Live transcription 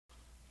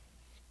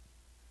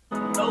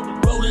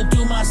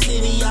my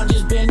city, I'm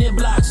just bending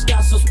blocks.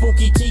 Got some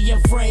spooky tea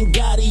and Frank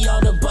Gotti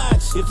on the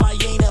box. If I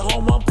ain't at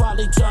home, I'm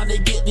probably trying to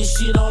get this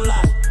shit on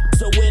lock.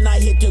 So when I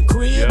hit the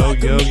crib,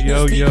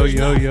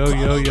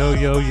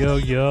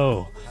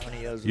 Yo.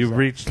 You've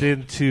reached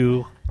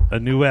into a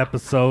new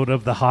episode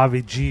of the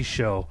Javi G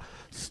Show,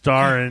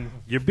 starring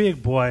your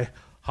big boy,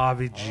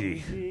 Javi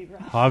G.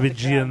 Javi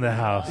G in the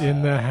house.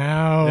 In the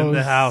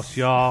house,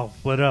 y'all.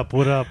 What up?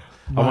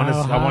 I want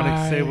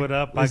to say what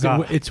up.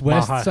 It's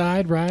West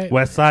Side, right?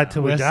 West Side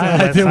till we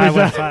die.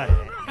 West Side.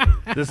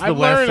 This is the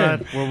West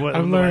Side. We're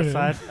on the West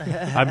Side.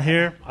 I'm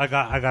here. I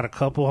got a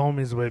couple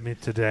homies with me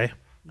today.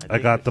 I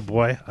got the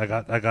boy. I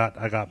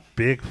got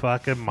big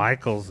fucking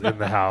Michaels in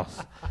the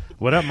house.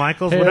 What up,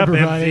 Michaels? Hey, what up,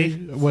 everybody?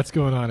 MC? What's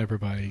going on,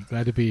 everybody?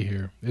 Glad to be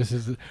here. This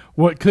is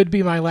what could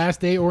be my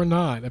last day or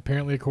not.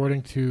 Apparently,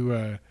 according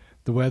to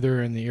the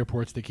weather and the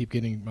airports that keep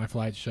getting my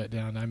flights shut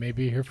down, I may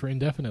be here for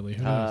indefinitely.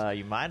 Who knows?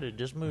 You might have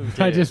just moved.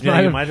 I just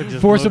might have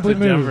forcibly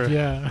moved.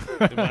 Yeah,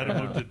 you might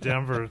have moved to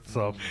Denver.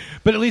 So,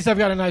 but at least I've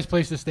got a nice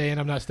place to stay,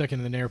 and I'm not stuck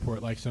in an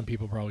airport like some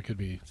people probably could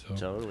be. So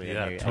totally,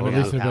 yeah, I'm at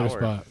least in a better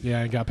spot.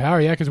 Yeah, I got power.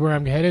 Yeah, because where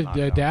I'm headed,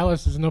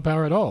 Dallas, is no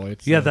power at all.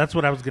 It's that's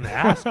what I was going to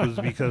ask, was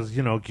because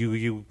you know.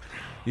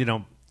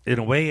 In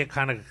a way,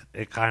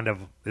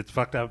 it's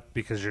fucked up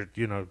because you're,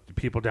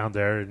 people down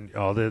there and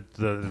all the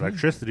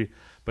electricity,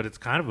 but it's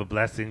kind of a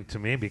blessing to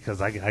me because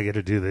I get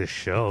to do this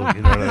show.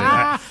 You know what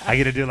I mean? I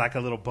get to do like a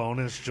little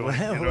bonus joint.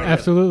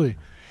 Absolutely.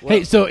 Well,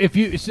 hey, so if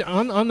you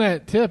on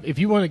that tip, if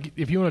you want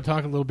to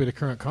talk a little bit of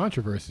current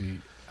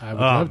controversy, I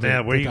would love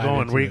to. Where are you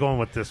going? Where are you going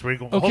with this? Where you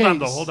going? Okay,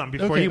 hold on.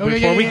 Before we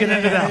get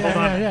into that, hold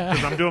on,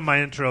 because I'm doing my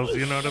intros.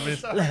 You know what I mean?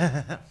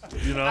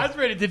 I was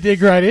ready to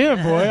dig right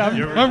in, boy.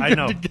 I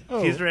know. To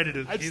go. He's ready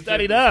to. I've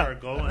studied up.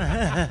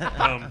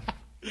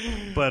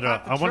 But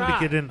I wanted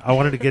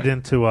to get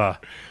into.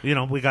 We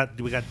got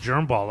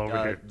Germball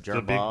over here.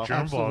 The big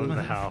Germball in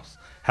the house.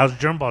 How's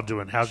Germball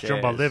doing? How's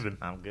Germball living?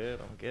 I'm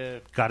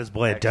good. Got his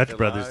boy at Dutch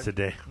Brothers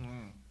today.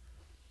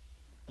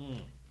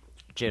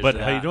 Cheers. But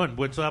how you doing?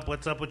 What's up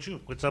with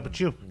you?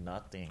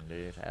 Nothing,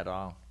 dude, at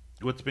all.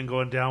 What's been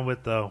going down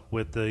with the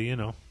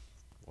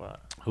what?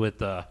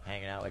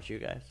 Hanging out with you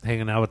guys.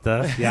 Hanging out with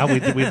us? Yeah, we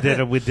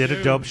did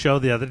a dope show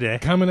the other day.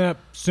 Coming up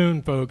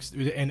soon, folks,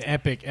 an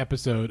epic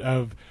episode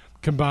of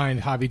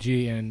combined Javi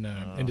G and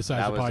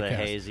Indecisive podcast. That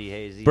was a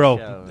hazy bro,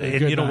 show.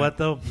 And you know what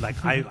though?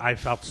 Like I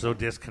felt so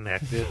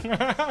disconnected.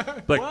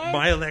 Like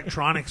my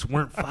electronics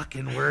weren't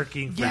fucking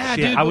working. Yeah,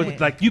 shit. dude. I was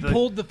like, you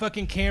pulled the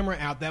fucking camera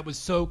out. That was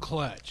so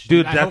clutch,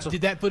 dude.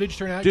 Did that footage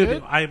turn out good?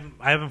 Dude, I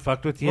haven't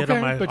fucked with it yet okay,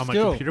 on my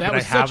computer, that but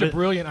was I have such it. a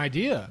brilliant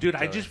idea, dude.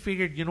 I just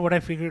figured, you know what I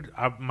figured?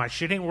 My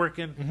shit ain't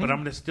working, but I'm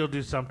gonna still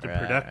do something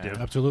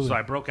productive. Absolutely. So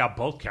I broke out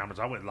both cameras.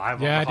 I went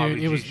live. Yeah, on the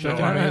dude, Javi it was G show.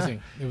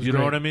 amazing. It was you great.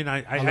 know what I mean?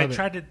 I love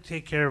tried to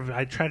take care of it.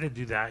 I tried to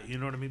do that. You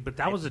know what I mean? But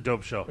that was a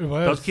dope show. It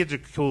was. Those kids are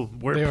cool.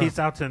 Peace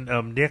out to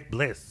Nick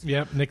Bliss.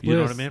 Yep, Nick Bliss. You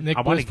know what I mean? Nick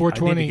I Bliss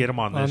 420 I need to get him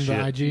on this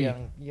the shit. IG.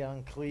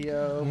 Young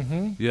Cleo.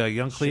 Yeah,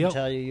 young Cleo. Should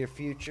tell you your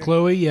future.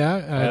 Chloe,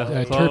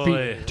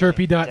 Chloe.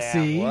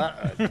 Turpy.c.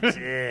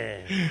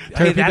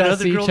 Hey, that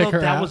other girl, check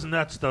her that out. was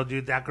nuts, though,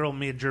 dude. That girl,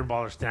 me and Germball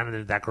are standing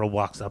there. That girl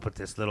walks up with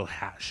this little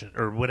hat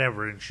or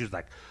whatever, and she's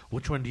like,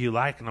 "Which one do you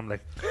like?" And I'm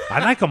like,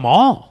 "I like them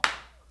all."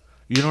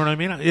 You know what I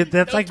mean?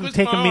 That's like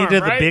taking me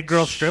to the big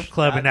girl strip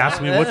club and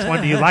asking me, "Which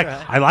one do you like?"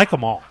 I like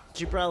them all.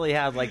 She probably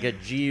had like a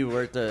G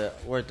worth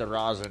of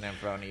rosin in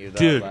front of you, though.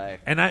 Dude.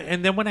 Like.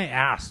 And then when I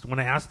asked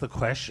the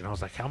question, I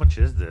was like, "How much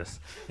is this?"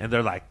 And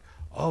they're like,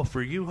 "Oh,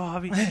 for you,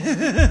 Javi."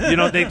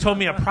 They told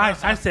me a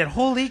price. I said,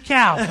 "Holy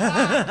cow!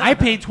 I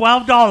paid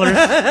 $12.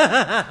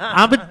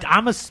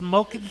 I'm a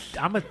smoking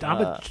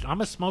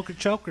smoker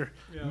choker,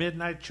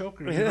 midnight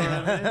choker." You know what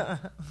I mean?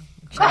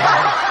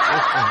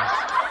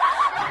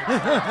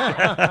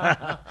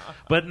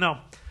 But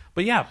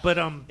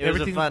it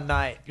was a fun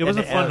night. It was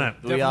a fun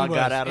night. We all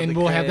got out of the and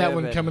we'll have that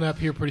one crib coming up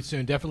here pretty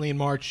soon. Definitely in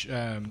March,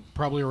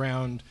 probably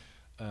around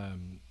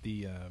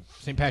the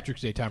St.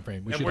 Patrick's Day time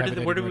frame. And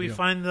where did we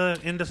find the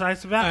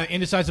Indecisive at?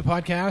 Indecisive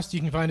Podcast. You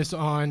can find us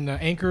on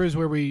Anchor is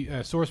where we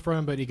source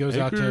from, but it goes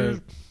out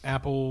to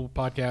Apple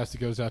Podcasts. It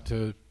goes out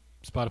to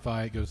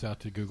Spotify. It goes out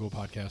to Google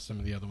Podcasts. Some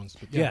of the other ones.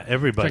 But yeah,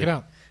 everybody. Check it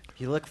out. If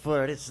you look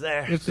for it, it's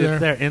there. It's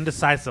there.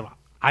 Indecisive.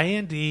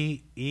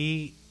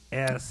 INDESC.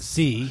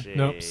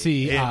 No,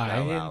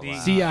 CISIVE.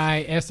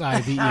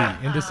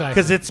 Indecisive.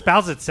 Because it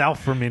spells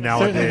itself for me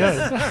nowadays.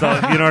 So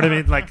you know what I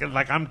mean?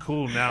 Like I'm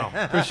cool now.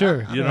 For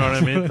sure. You know what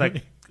I mean?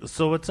 Like,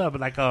 so what's up?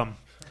 Like I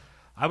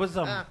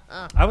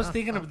was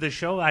thinking of the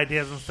show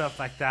ideas and stuff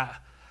like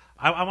that.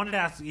 I wanted to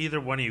ask either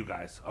one of you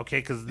guys, okay?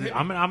 Because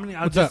I'm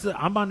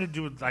going to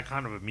do like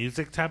kind of a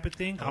music type of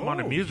thing. I'm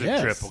on a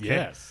music trip, okay?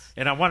 Yes.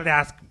 And I wanted to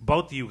ask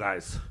both of you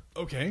guys.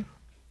 Okay.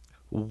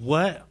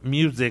 What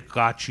music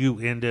got you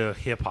into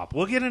hip hop?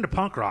 We'll get into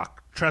punk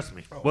rock Trust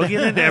me. We'll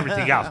get into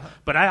everything else.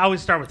 But I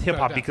always start with hip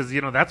hop because,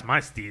 that's my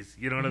steez.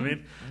 You know what I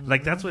mean?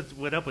 Like, that's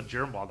what up with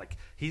Germball. Like,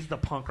 he's the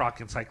punk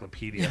rock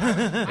encyclopedia.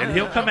 And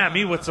he'll come at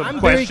me with some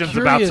questions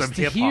about some hip hop. I'm very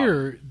curious to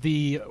hear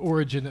the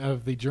origin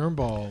of the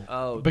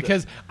Germball.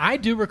 Because I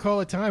do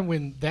recall a time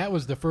when that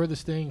was the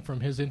furthest thing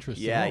from his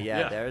interest.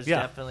 Yeah. There's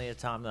definitely a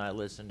time that I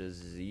listened to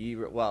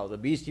the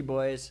Beastie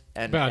Boys.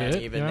 And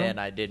even then,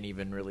 I didn't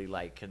even really,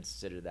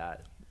 consider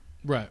that.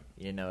 Right.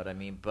 You know what I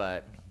mean?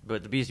 But the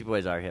Beastie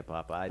Boys are hip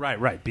hop.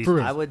 Right. Beastie.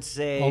 I would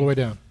say all the way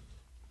down.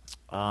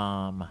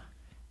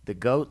 The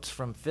Goats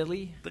from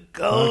Philly. The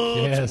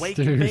Goats, yes, wake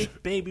dude. and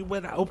bake, baby,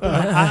 when I open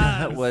my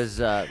eyes. Was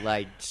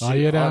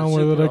you down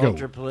with super it, go.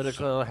 ultra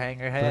political,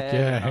 hanger head.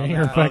 Yeah,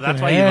 hanger Oh, fucking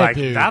that's why head, you like.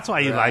 dude. That's why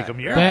you like him.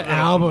 You're that a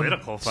album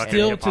political fucking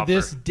still to hip-hopper.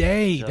 this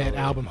day. So, that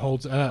album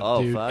holds up,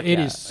 oh, dude. fuck It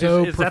yeah. is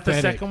so Is that the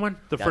prophetic. second one?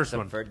 The first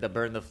one. The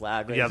Burn the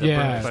Flag. Yeah, the Yeah,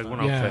 Burn the Flag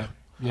one. yeah.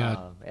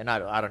 Yeah. And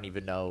I don't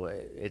even know.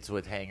 It's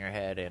with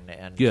Hangerhead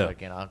and Yeah.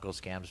 fucking Uncle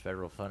Scam's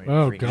Federal Funny.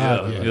 Oh Freak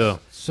God, Show. yes.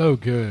 So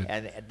good.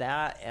 And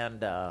that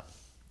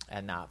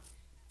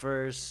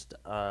first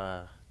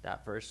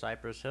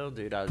Cypress Hill,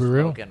 dude. I was For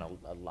real? smoking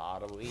a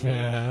lot of weed.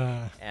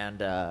 Yeah.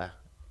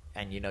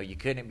 And you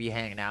couldn't be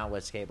hanging out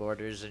with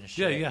skateboarders and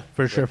shit. Yeah,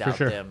 for sure.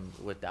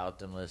 Without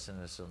them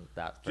listening to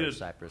that Dude, first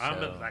Cypress I'm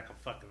Hill.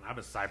 I'm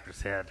a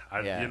Cypress head.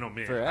 Yeah, You know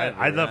me. forever,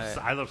 I love right.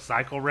 I love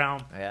Cycle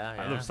Round. Yeah, I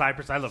yeah. love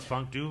Cypress. I love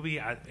Funk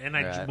Doobie.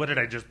 Right. What did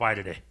I just buy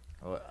today?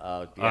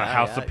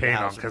 House of Pain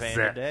House on of Pain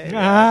cassette. today.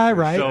 Ah, for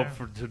right. So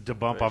sure. to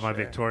bump For on my sure.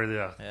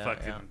 Victoria Yeah,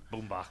 fucking yeah.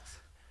 boombox.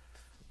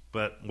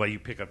 But you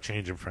pick up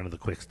change in front of the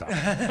quick stop. We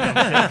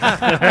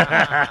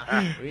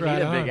need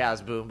Right a on. big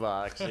ass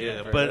boombox.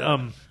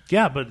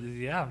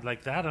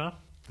 Like that, huh?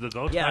 The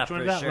Goats. Yeah, not for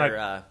doing that?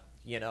 sure.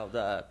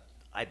 Like,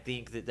 I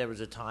think that there was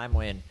a time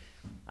when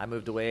I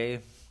moved away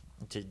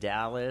to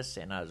Dallas,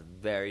 and I was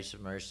very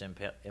submersed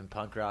in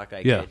punk rock.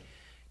 I could,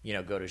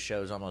 go to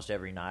shows almost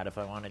every night if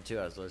I wanted to.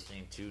 I was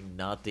listening to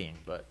nothing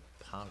but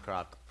punk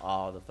rock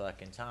all the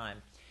fucking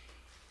time.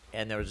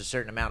 And there was a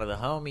certain amount of the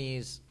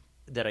homies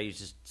that I used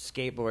to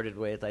skateboarded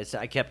with,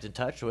 I kept in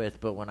touch with,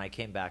 but when I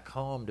came back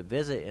home to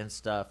visit and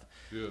stuff,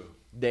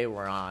 they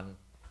were on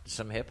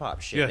some hip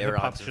hop shit. Yeah, They were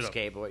on hip-hop some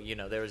shit.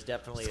 skateboard. There was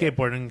definitely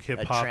skateboarding, hip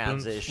a hop,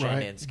 transition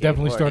Right. in skateboarding.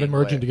 Definitely started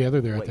merging where-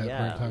 together there at that yeah,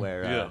 point in time.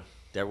 where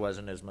there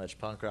wasn't as much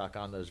punk rock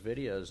on those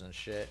videos and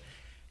shit.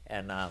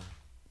 And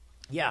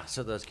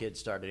so those kids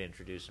started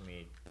introducing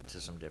me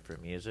to some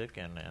different music,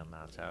 and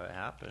that's how it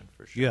happened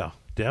for sure. Yeah,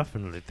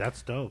 definitely.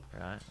 That's dope.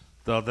 Right.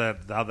 All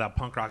that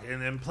punk rock,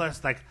 and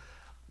plus, like,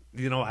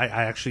 I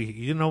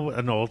actually,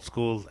 an old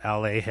school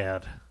LA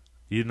head.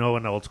 An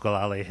old school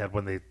LA head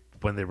when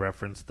they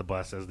referenced the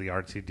bus as the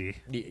RTD.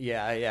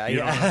 Yeah.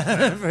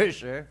 For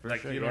sure.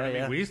 You know what I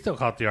mean? We still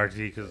call it the RTD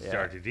because it's the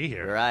RTD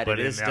here. Right, But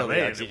it in is still LA, the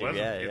it RTD, wasn't.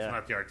 yeah, It's yeah.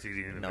 not the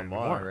RTD No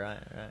anymore. more. Right.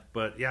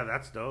 But yeah,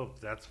 that's dope.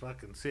 That's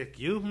fucking sick.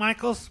 You,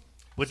 Michaels?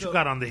 What you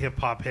got on the hip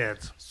hop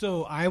heads?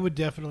 So I would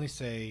definitely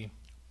say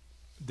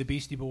the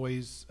Beastie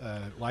Boys'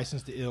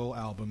 "License to Ill"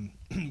 album,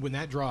 when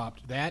that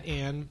dropped, that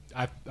and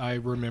I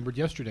remembered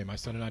yesterday, my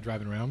son and I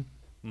driving around.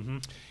 Mm-hmm.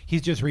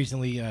 He's just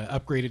recently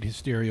upgraded his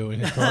stereo in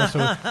his car,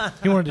 so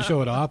he wanted to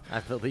show it off. I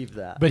believe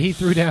that. But he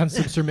threw down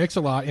some Sir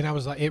Mix-a-Lot, and I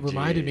was like, it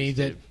reminded me Jeez,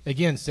 that dude.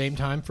 again, same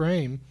time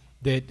frame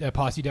that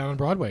Posse Down on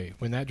Broadway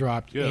when that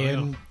dropped,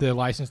 and the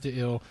License to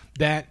Ill.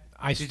 That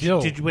I still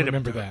Did you wait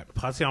remember a that.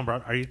 Posse on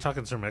Broad? Are you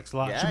talking Sir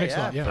Mix-a-Lot? Yeah, Sir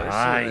Mix-a-Lot, yeah. for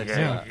Right, sure.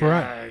 yeah,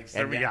 right.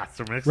 Sir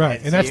Mix-a-Lot.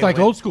 Right, and that's see like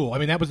when- old school. I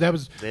mean, that was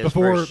His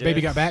before first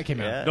Baby shit. Got Back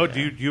came out. Yeah. No, do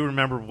you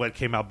remember what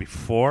came out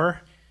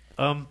before?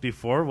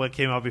 Before what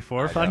came out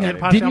before? Fucking don't.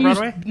 Posse on Didn't you?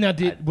 Broadway.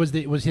 Now, was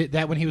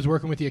that when he was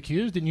working with the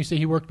Accused? Didn't you say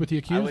he worked with the I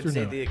Accused would or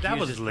say no? the That Accused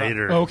was is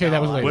later. Oh, okay,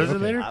 that was later. Was it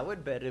Okay. later? I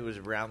would bet it was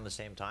around the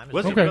same time. As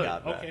Was it Baby really?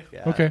 Got Back. Okay.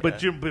 Yeah. Okay.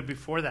 But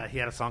before that, he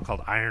had a song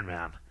called Iron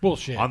Man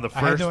Bullshit. on the I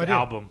had first no idea.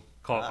 album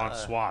called on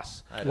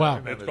Swass. I don't Wow.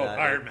 remember It's called that.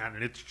 Iron Man,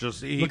 and it's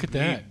just Look at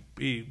that.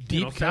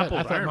 Deep cut. sampled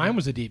I thought Iron mine Man.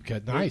 was a deep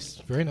cut. Nice,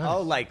 very nice.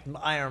 Oh, like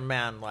Iron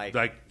Man, like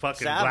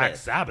fucking Sabbath. Black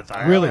Sabbath.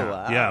 Iron Really? Man.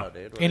 Wow, Yeah.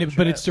 dude, what and a but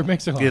trip. it's Sir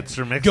Mix-a-Lot. It's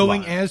Sir Mix-a-Lot.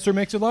 Going as Sir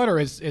Mix-a-Lot or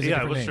as a Yeah,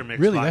 different it was name? Sir Mix-a-Lot.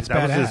 Really, that's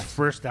that badass. was his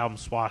first album,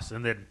 Swass,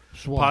 and then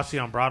Swass. Posse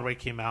on Broadway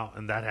came out,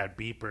 and that had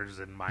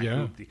beepers and My Yeah.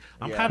 Hoopty.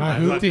 I'm Yeah. kind My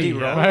of hoopty,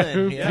 Rolling, my yeah.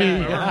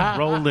 hoopty. Yeah,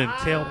 rolling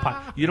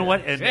tailpipe. You know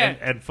what?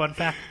 And fun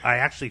fact, I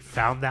actually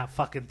found that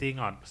fucking thing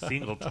on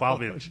single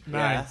 12-inch.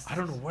 Nice. I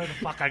don't know where the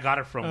fuck I got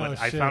it from, Oh, but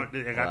I shit. found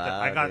it.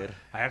 Wow, dude.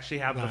 I actually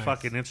have the Nice.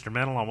 fucking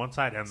instrumental on one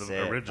side and the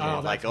Sick. original. Oh,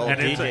 like that's old and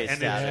it's- DJ and it's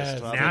status. Yes,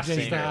 12 nasty. DJ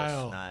singers.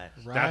 style. Nice.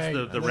 Right. That's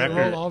the And then record.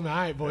 roll all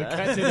night, boy.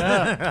 Cuts it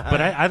up. But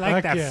I like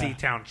Fuck that yeah.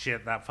 C-Town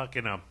shit. That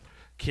fucking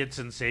Kid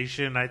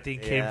Sensation, I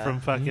think, came Yeah. from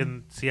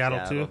fucking Seattle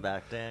Seattle too.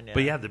 back then, yeah.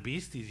 But yeah, the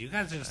Beasties. You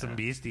guys are some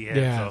Beastie heads.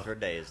 Yeah. So. For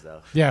days,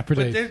 though. Yeah, for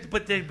But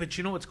days. but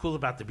you know what's cool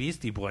about the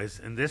Beastie Boys,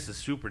 and this is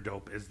super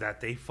dope, is that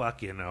they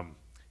fucking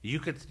you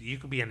could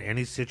be in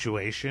any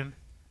situation,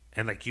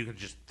 and like you could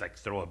just like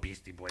throw a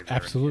Beastie Boy there.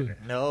 Absolutely.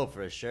 No,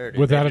 for sure. Dude.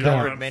 Without They've a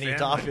doubt. covered many It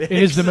topics. It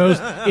is the most.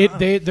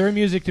 Their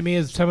music to me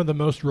is some of the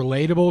most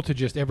relatable to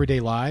just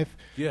everyday life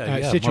Yeah,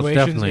 most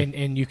situations,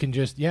 definitely. and you can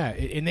just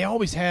and they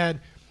always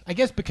had. I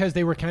guess because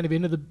they were kind of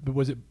into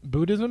was it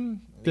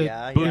Buddhism? That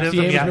Yeah, Buddhism,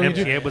 MCA was yeah, really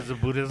into? MCA was the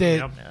Buddhism. That-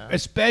 Yep.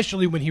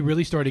 Especially when he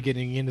really started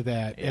getting into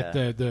that at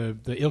Yeah.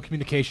 the ill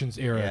communications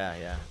era.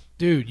 Yeah.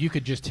 Dude, you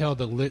could just tell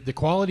the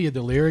quality of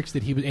the lyrics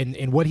that he was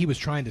and what he was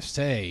trying to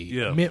say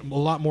meant a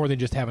lot more than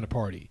just having a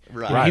party.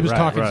 Right. He was Right,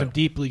 talking right. some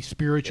deeply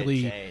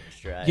spiritually. It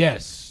changed, right?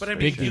 Yes, But I mean,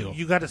 big deal.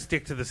 you got to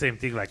stick to the same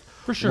thing, like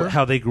For sure.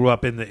 how they grew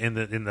up in the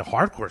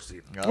hardcore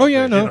scene. Oh,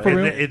 yeah, for no, sure. for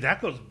and real.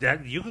 that goes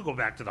that you could go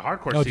back to the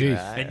hardcore Oh, scene, geez.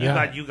 and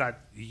Yeah. you got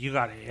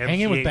MCA,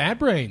 Hanging with Bad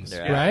Brains,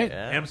 Yeah, right?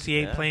 yeah.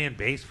 MCA playing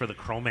bass for the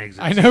Cro-Mags.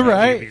 and I know, CDs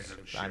right?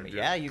 and shit, I mean, dude.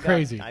 yeah, you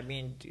Crazy. got. I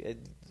mean,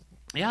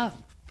 yeah.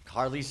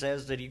 Harley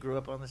says that he grew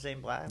up on the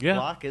same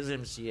block as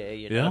MCA.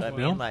 You know Yeah, what I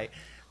yeah. mean? Like,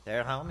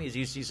 they're homies.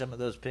 You see some of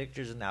those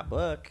pictures in that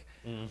book,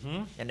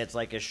 and it's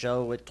like a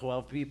show with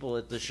 12 people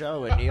at the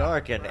show in New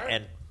York,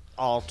 and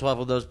all 12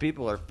 of those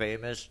people are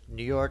famous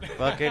New York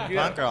fucking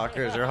punk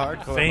rockers or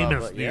hardcore.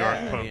 Famous motherfuckers. New York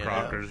Yeah, punk you know.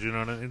 rockers, you know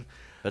what I mean?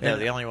 But they're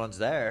the only ones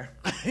there.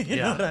 You know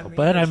Yeah, what I mean?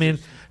 but I It's mean,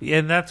 just-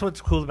 and that's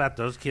what's cool about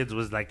those kids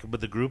was like with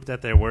the group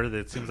that they were.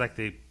 It seems like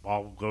they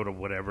all go to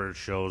whatever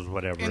shows,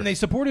 whatever, And they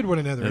supported one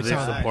another. And it they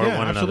sounds like. support Yeah,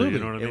 one another. absolutely. You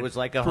know what I mean? it was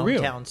like a For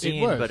real. hometown It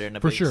scene, was, but in a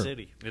for big sure.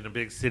 city. in a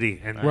big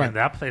city, and, Right. and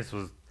that place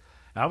was.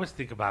 I always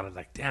think about it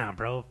like, damn,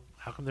 bro,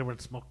 how come they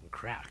weren't smoking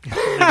crack? You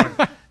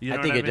know I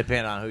what think it mean?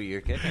 depends on who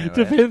you're kicking It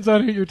with. depends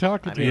on who you're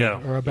talking I to mean,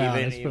 Yeah. or about.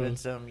 I even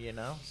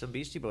suppose. some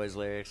Beastie Boys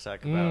lyrics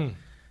talk about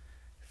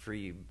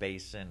free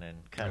basing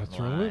and cutting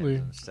Absolutely.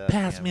 lines and stuff.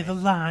 Pass you me know the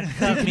line,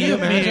 cut Can me you a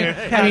beer.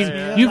 imagine?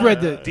 I mean, you've read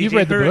the DJ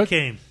book.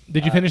 Hurricane.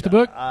 Did you finish the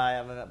book? I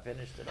haven't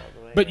finished it all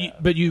the way.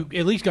 But you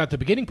at least got the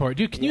beginning part,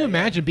 dude. Can you Yeah,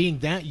 imagine being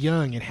that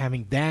young and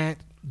having that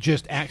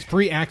just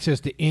free access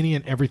to any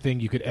and everything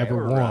you could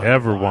ever want?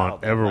 Ever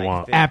want, ever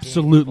want.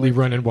 Absolutely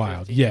running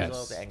wild. 15 years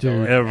Yes, old and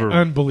dude. Ever.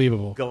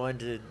 Unbelievable. going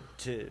to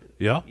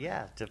Yeah.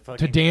 to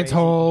fucking To dance crazy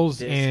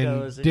halls and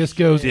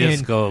discos shit. and,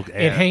 Disco,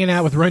 and yeah. hanging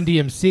out with Run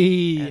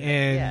DMC Yeah,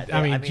 and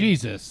I mean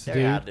Jesus, there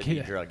dude. had to be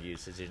drug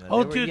usage. You know?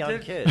 Oh, they were dude, young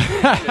that- kids.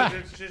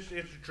 it's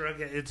a drug.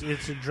 It's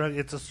a drug.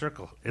 It's a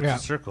circle. It's Yeah. a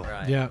circle.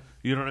 Right. Yeah.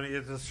 You know what I mean?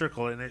 It's a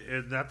circle,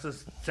 and that's a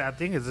sad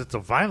thing. Is it's a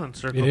violent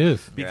circle. It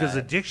is. because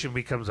Right. addiction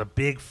becomes a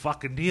big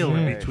fucking deal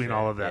in Sure, between sure.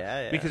 all of that.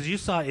 Yeah, yeah. Because you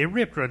saw it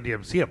ripped Run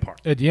DMC apart.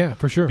 Yeah,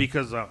 for sure.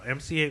 Because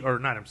MCA or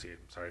not MCA.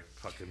 Sorry,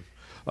 fucking.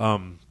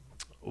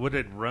 What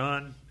did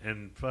Run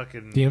and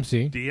fucking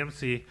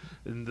DMC,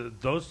 and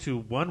those two.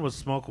 One was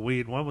smoking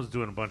weed. One was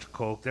doing a bunch of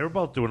coke. They were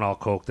both doing all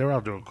coke. They were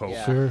all doing coke.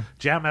 Yeah. Sure.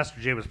 Jam Master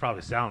Jay was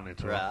probably selling it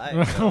to him.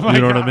 Right. Oh my You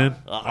know what God. I mean?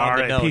 On the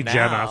R.I.P. note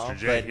Jam now, Master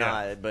Jay. but Yeah.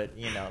 not, but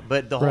you know,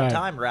 but the whole Right.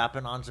 time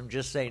rapping on some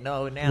 "Just Say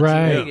No" and Nancy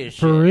Right. Vegas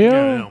For shit. real?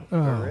 Yeah, Oh,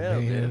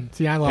 real, man. dude.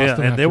 See, I lost Yeah,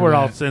 them and they after were that.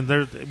 all saying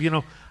they're, you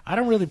know, I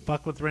don't really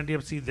fuck with Run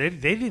DMC. They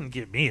didn't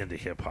get me into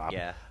hip hop.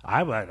 Yeah.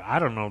 I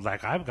don't know.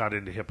 Like I've got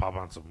into hip hop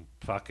on some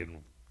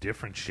fucking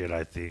different shit.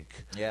 I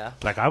think. Yeah.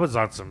 Like I was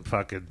on some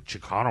fucking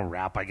Chicano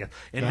rap, I guess.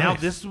 And now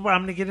Nice. this is where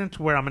I'm gonna get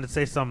into where I'm gonna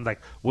say something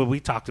like what we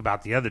talked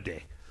about the other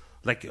day.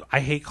 Like I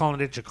hate calling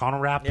it Chicano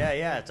rap.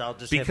 Yeah, it's all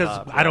just Because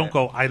hip-hop, I don't right.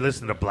 go. I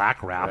listen to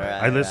black rap. Right,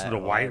 I listen right,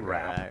 to white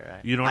right, rap. right,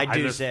 right. You know, I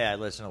do listen- say I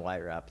listen to white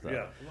rap though.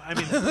 Yeah. I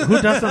mean,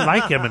 who doesn't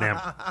like Eminem?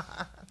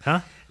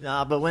 Huh?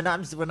 No, but when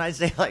I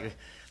say like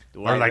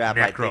white like rap,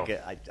 Necro.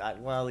 I think I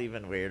well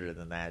even weirder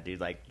than that, dude.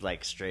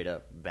 Like straight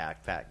up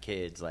backpack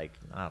kids. Like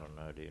I don't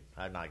know, dude.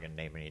 I'm not gonna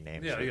name any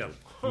names. Yeah, but yeah.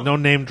 just- No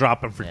name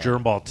dropping for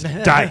Germball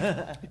to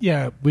die.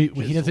 Yeah,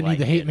 he doesn't need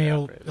the hate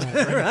mail.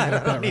 I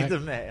don't right? need the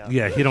mail.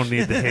 Yeah, he don't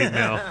need the hate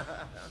mail.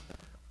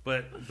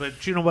 But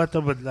you know what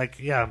though? But like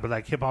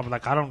hip hop,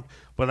 like I don't.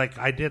 But like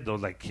I did though,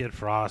 like Kid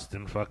Frost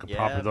and fucking Yeah,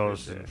 Papa for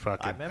Those sure. and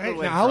fucking. I remember Hey,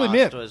 when now, I'll Frost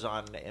admit, was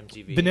on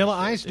MTV. Vanilla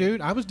and shit, Ice,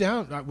 dude. I was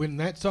down when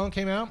that song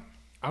came out.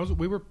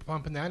 We were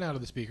pumping that out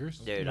of the speakers.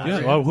 Dude, You know Yeah, what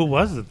I'm well, saying? who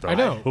was it though? I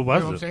know. Who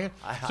was you know it? What I'm saying?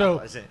 I So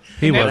wasn't.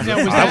 He Now- was. now,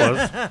 was I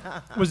that-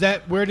 was. was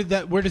that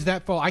where does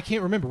that fall? I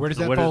can't remember. Where does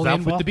that Where does fall that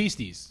in fall? with the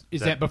Beasties? Is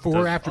That that before or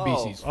does- after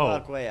Beasties? Oh,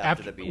 Fuck, way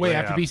after the beat. Way Way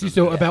after after Beasties.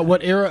 the- So about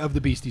what era of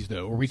the Beasties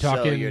though? Are we So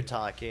talking? you're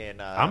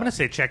talking. I'm gonna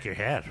say check your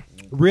head.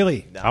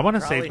 really? no, I wanna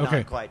say- probably not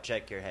okay. quite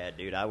check your head,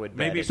 dude. I would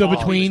Maybe bet So Paul-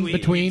 between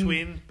between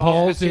Paul's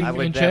Paul's and, I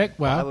would and bet, Check.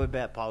 I Wow. would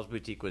bet Paul's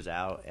Boutique was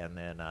out, and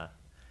then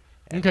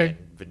Okay. then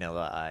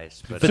Vanilla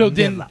Ice. But So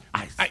then, Vanilla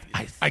Ice.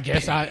 I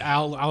guess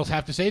I'll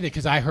have to say that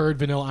because I heard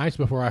Vanilla Ice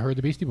before I heard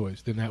the Beastie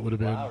Boys. Then that would have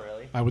been. Wow,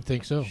 really? I would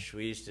think so.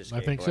 we used to I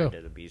skateboard think so.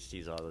 to the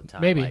Beasties all the time.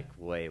 Maybe. like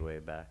way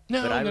back.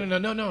 No, But I,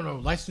 no.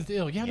 Licensed to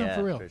Ill. Yeah, no, Yeah,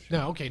 for real. for sure.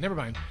 No, okay, never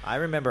mind. I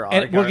remember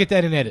And we'll get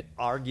that in edit.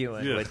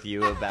 arguing Yeah. with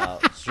you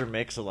about Sir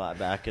Mix-a-Lot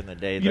back in the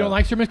day. You don't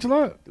like Sir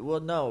Mix-a-Lot?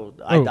 Well, no,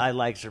 Oh. I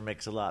like Sir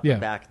Mix-a-Lot. Yeah.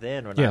 But back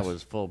then, when Yes. I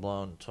was full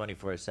blown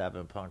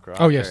 24/7 punk rock.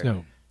 Oh yes,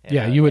 no. And,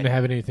 Yeah, you wouldn't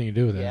have anything to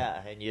do with that.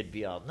 Yeah, and you'd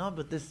be all, no,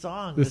 but this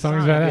song, This the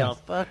song's song, you'd be badass. all,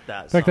 fuck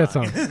that Fuck that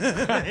song.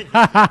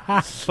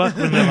 Fuck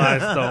Vanilla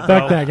Ice though. Fuck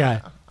bro. that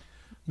guy.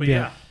 But Yeah.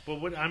 yeah.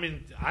 But what I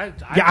mean, I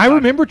I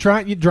remember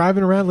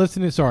driving around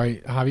listening.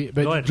 Sorry, Javi,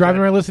 but Go ahead, driving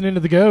go ahead. around listening to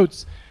the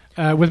Goats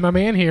with my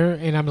man here,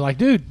 and I'm like,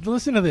 dude,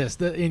 listen to this,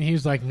 and he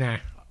was like, nah.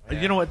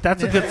 You know what?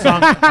 That's a good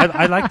song.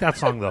 I like that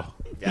song though.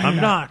 I'm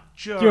not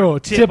Joe,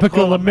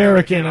 typical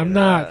American. I'm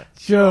not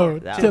Joe,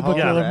 That typical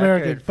whole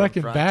American. record from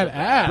Fucking front to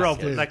back. badass, bro.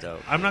 dude. Like,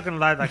 I'm not gonna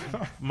lie. Like,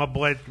 my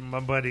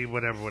buddy,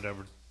 whatever,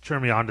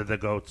 turned me on to the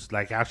Goats.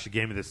 Like, actually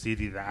gave me the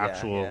CD, the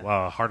actual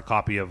hard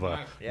copy of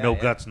No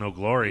Guts, No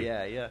Glory.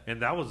 Yeah, yeah.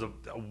 And that was a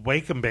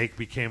Wake and Bake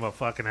became a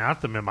fucking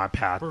anthem in my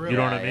path. real? You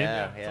know what I mean?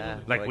 Yeah.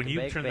 Like Wake when and you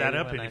bake, turn baby, that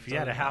up, when and I if you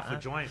had a close half my a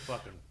eyes. joint,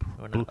 fucking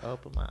When I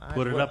open my eyes.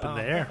 put it up in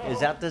the air. Is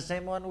that the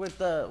same one with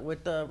the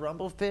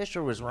Rumblefish,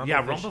 or was Rumblefish?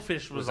 Yeah,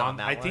 Rumblefish was on.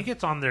 that I think one?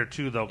 it's on there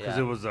too, though, because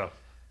Yeah. it was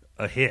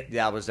a hit.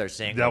 That was their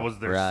single. That was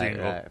their right,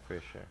 single. Right,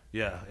 for sure.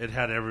 Yeah, it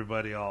had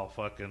everybody all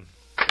fucking.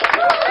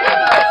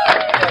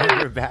 I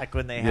remember back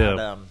when they had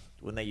Yeah.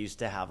 when they used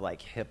to have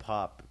like hip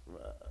hop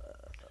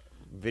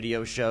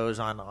video shows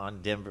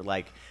on Denver.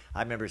 Like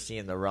I remember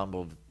seeing the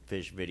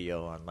Rumblefish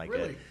video on like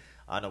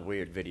on a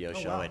weird video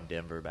show in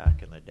Denver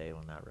back in the day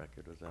when that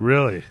record was out.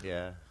 Really?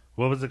 Yeah.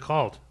 What was it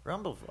called?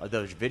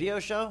 Those video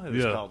show? It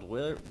was Yeah. called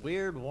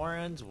Weird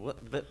Warren's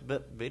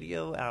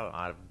Video.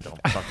 I don't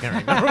fucking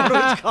remember what it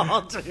was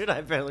called, dude.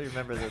 I barely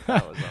remember that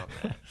was on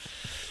there.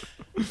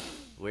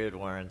 Weird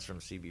Warren's from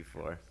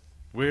CB4.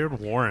 Weird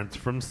Warrants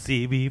from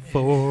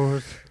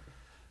CB4s.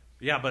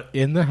 Yeah, but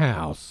In the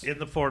house. in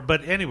the Ford.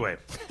 But anyway,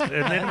 and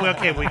then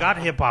we got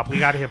hip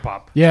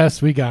hop.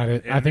 Yes, we got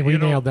it. I And, think we you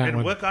know, nailed that and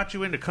one. what got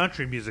you into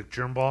country music,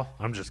 Germball?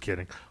 I'm just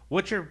kidding.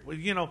 What's your,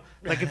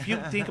 like if you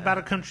think about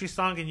a country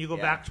song and you go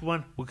Yeah. back to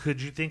one,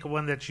 could you think of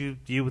one that you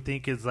would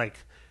think is like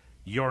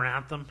your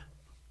anthem?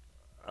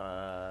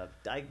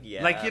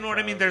 Yeah, Like, you know what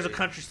I mean? There's a probably.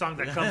 country song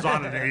that comes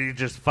on and it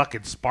just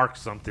fucking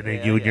sparks something in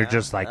Yeah, you, and you're yeah.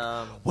 just like,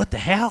 what the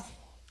hell?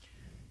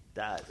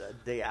 That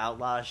the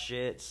Outlaw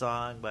Shit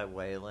song by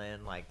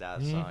Waylon, like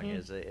that song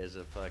is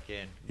a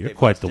fucking. You're they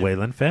quite the busted-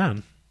 Waylon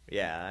fan.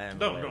 Yeah, I am.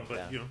 No, a Waylon but,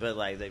 fan. you know. But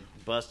like they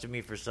busted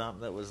me for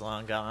something that was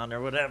long gone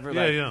or whatever.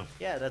 Yeah, like, yeah.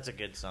 Yeah, that's a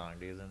good song,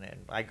 dude. And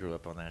I grew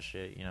up on that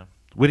shit. You know,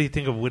 What do you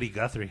think of Woody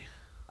Guthrie?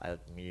 I love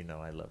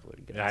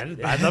Woody I Guthrie.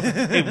 love.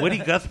 Hey, Woody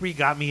Guthrie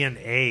got me an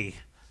A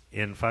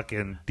in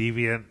fucking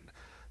deviant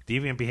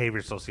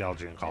behavior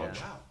sociology in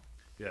college.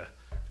 Yeah,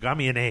 got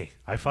me an A.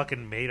 I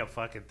fucking made a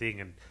fucking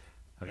thing and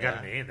I got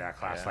an A in that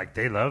class. Yeah. Like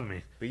they love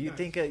me. But you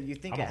think I'm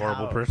a of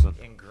horrible how person.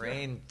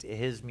 ingrained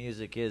his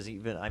music is.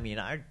 Even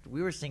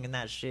we were singing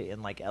that shit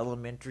in like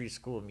elementary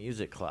school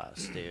music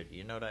class, dude.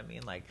 You know what I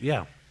mean? Like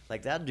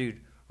like that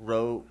dude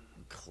wrote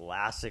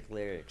classic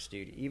lyrics,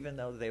 dude. Even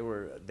though they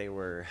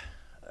were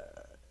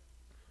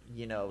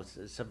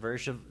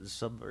subversive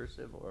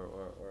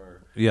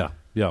or yeah.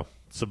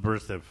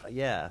 Subversive.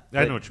 yeah.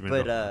 I know what you mean,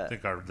 But though. I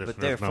think our but listeners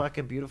they're know.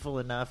 fucking beautiful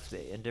enough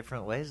in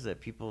different ways that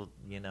people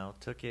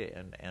took it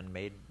and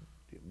made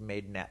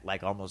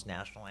like almost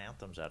national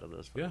anthems out of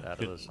those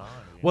songs.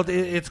 Well,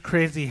 it's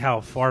crazy how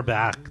far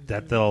back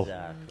that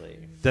exactly.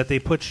 that they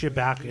put shit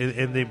back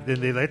and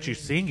they let you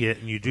sing it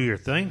and you do your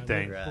thing.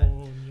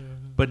 Right.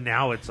 But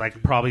now it's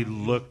like probably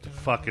looked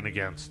fucking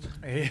against.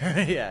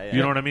 yeah.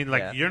 You know what I mean?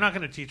 Like Yeah. you're not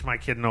going to teach my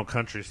kid no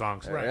country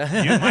songs. Right.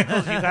 You,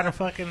 Michaels, you got a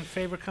fucking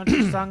favorite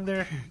country song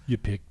there? You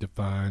picked a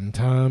fine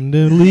time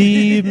to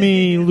leave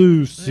me,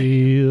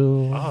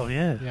 Lucille. Oh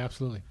yeah. Yeah,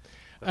 absolutely.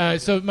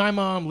 So my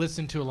mom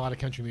listened to a lot of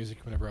country music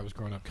whenever I was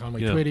growing up.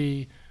 Conway Yeah.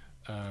 Twitty.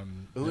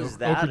 Who is Oak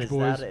that? Ridge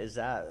Boys. Is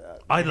that?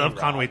 I love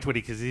Conway Twitty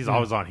because he's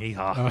always on Hee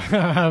Haw.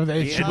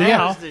 They-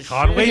 Now, the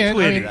Conway shit.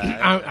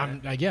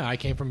 Twitty. I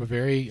came from a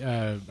very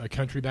a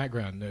country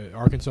background,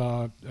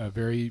 Arkansas, a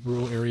very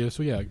rural area.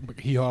 So yeah,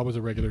 Hee Haw was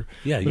a regular.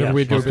 Yeah, Whenever yeah,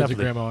 we'd go most visit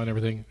definitely. grandma and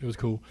everything, it was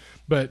cool.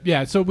 But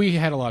yeah, so we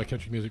had a lot of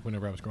country music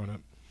whenever I was growing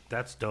up.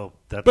 That's dope.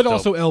 That's But dope.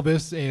 also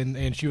Elvis,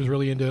 and she was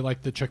really into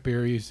like the Chuck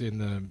Berrys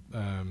and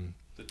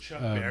the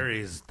Chuck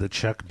Berries. The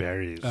Chuck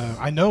Berries.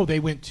 I know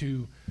they went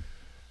to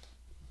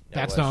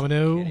Fats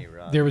Domino. Kenny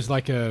Rogers. There was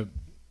like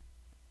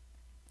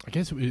I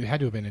guess it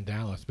had to have been in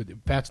Dallas, but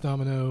Fats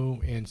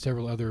Domino and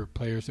several other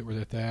players that were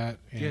at that.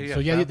 And Yeah, so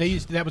yeah, Fats. they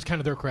used that was kind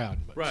of their crowd.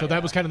 Right. So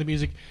that was kind of the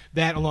music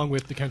that, along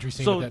with the country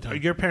scene So at that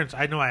time. your parents,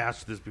 I know I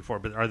asked you this before,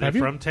 but are they Have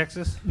you? from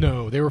Texas?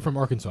 No, they were from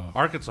Arkansas.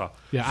 Arkansas.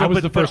 Yeah, so, I was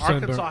but, the first but son,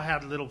 Arkansas but-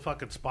 had little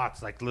fucking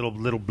spots, like little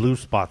blue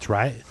spots,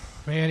 right?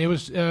 Man, it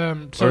was Or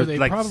so they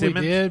like probably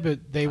Simmons? did,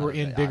 but they were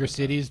in bigger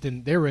cities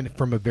than they were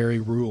from a very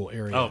rural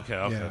area. Oh, okay.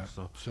 Yeah.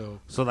 So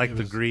So like it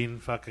the was green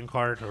fucking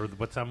card, or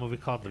what's that movie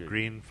called? The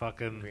green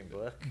fucking. Green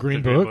Book.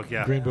 Green the Green Book. Book,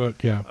 yeah. Green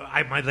Book. Yeah.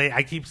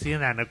 I keep seeing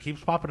that, and it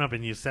keeps popping up.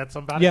 And you said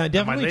something about it. Yeah, And my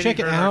definitely lady check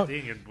it heard our out.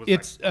 thing and was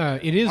It's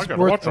it is I gotta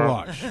worth watch a that.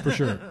 watch for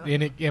sure,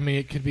 and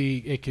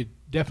it could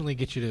definitely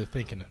get you to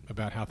thinking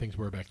about how things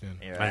were back then,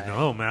 You're I right.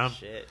 know, man.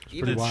 Shit. pretty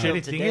Even wild. still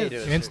Shitty thing today, is- to a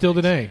and certain still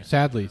today, extent.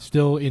 sadly,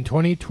 still in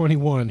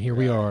 2021, here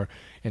we are,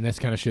 and this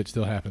kind of shit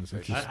still happens.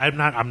 It's just, I'm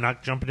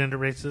not jumping into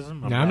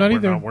racism. No, I'm not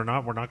either. We're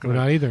not we're gonna.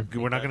 not either.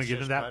 We're not gonna That's get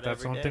just into that. about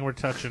That's the every only thing day. we're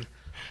touching.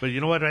 But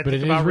you know what I But think it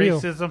is about real.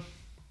 racism?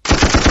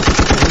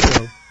 There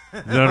we go.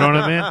 You know what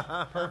I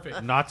mean?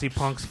 Perfect. Nazi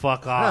punks,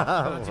 fuck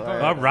off.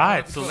 All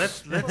right, so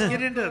let's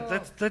get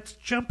into let's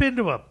jump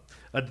into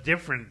a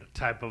different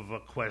type of a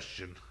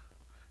question.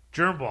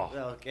 Germball,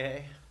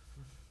 Okay.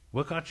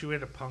 what got you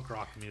into punk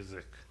rock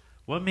music?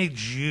 What made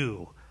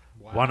you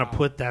Want to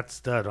put that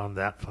stud on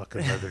that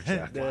fucking leather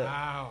jacket.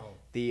 Wow.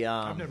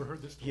 I've never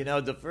heard this story. You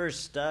know, the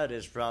first stud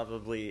is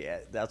probably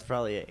an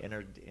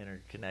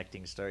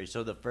interconnecting story.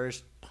 So the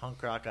first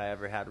punk rock I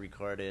ever had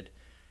recorded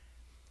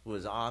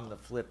was on the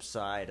flip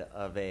side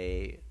of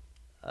a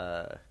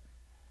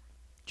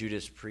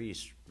Judas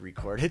Priest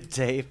recorded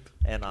tape.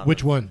 And on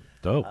Which one?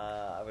 Dope.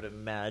 I would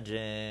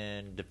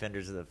imagine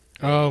Defenders of the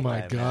Faith. Oh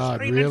my God!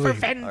 Really?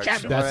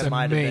 That's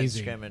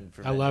amazing.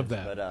 I love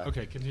that. But,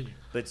 okay, continue.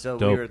 But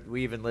so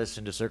we even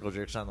listened to Circle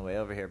Jerks on the way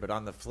over here. But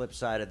on the flip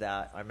side of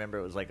that, I remember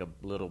it was like a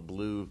little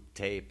blue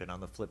tape, and on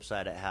the flip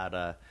side, it had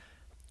a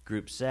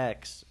Group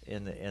Sex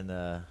in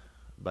the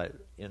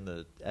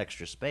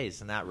extra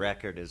space, and that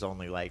record is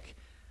only like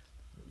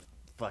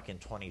fucking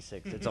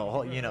 26. It's a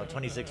whole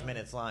 26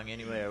 minutes long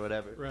anyway, or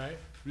whatever. Right.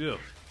 Yeah.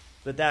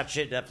 But that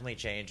shit definitely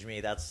changed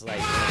me. That's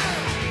like,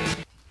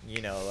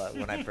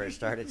 when I first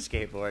started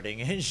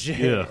skateboarding and shit.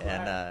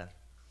 Yeah.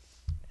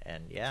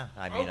 And yeah,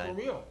 I mean, for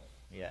real?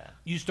 Yeah.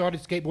 You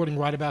started skateboarding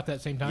right about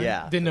that same time?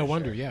 Yeah. Then no for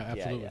wonder. sure. Yeah,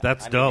 absolutely. Yeah.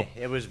 That's I dope.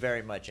 mean, it was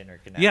very much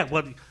interconnected. Yeah,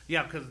 well,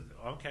 yeah, because,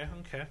 okay.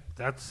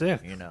 That's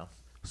sick.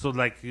 So,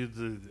 like,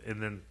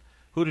 and then,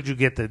 who did you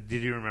get did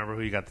you remember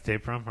who you got the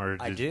tape from? Or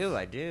I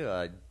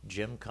do.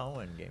 Jim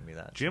Cohen gave me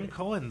that. Jim tape.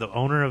 Cohen, the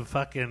owner of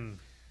fucking...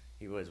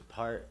 He was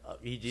part.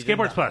 He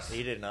Skateboards Plus.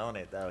 He didn't own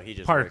it though. He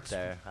just Parts. worked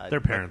there.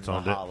 Their parents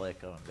owned it.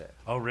 Mahalik owned it.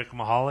 Oh, Rick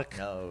Mahalik?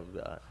 No,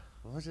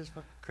 what was his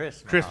fucking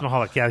Chris? Chris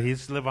Mahalik, yeah. He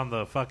used to live on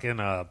the fucking,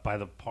 by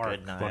the park.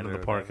 Good night Going to the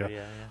or park. whatever,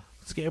 yeah.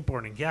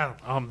 Skateboarding, yeah.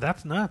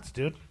 That's nuts,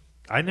 dude.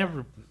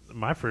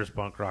 My first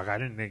punk rock, I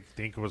didn't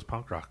think it was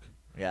punk rock.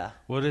 Yeah.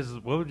 What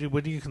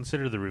do you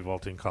consider the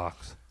Revolting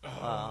Cocks?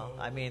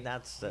 I mean,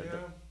 that's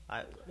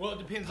Well, it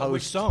depends on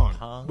which song.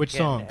 Punk Which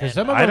song? Because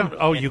and some of I them.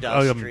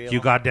 don't. You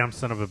goddamn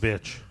son of a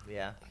bitch.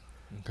 Yeah.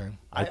 Okay.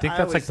 I think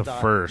that's like the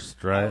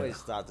first, right? I always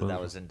thought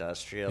that was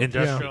industrial.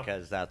 Industrial.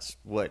 Because that's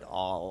what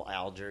all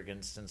Al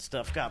Jurgensen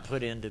stuff got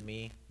put into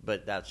me.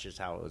 But that's just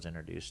how it was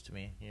introduced to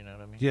me. You know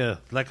what I mean? Yeah,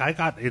 like I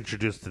got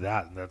introduced to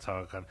that, and that's how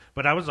it got.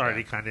 But I was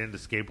already kind of into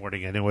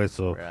skateboarding anyway,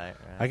 so Right.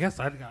 I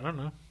guess I don't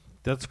know.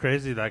 That's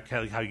crazy, like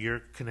how your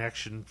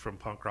connection from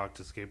punk rock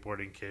to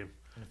skateboarding came.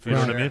 You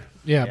know what I mean?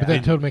 Yeah, but that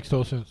totally makes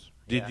total sense.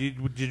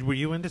 Were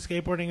you into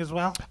skateboarding as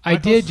well? I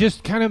did,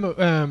 just kind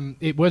of.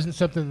 It wasn't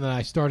something that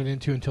I started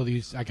into until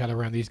I got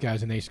around these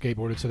guys and they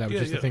skateboarded, so that was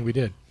just the thing we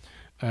did.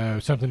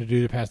 Something to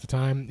do to pass the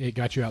time. It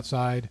got you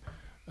outside.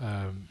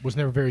 Was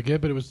never very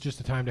good, but it was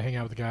just a time to hang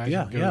out with the guys.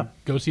 And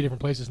go see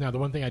different places. Now, the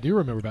one thing I do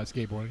remember about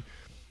skateboarding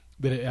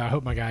that I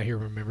hope my guy here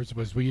remembers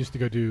was we used to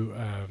go do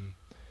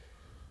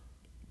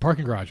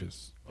parking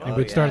garages. And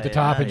we'd start at the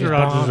top and just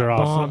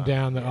bomb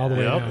down all the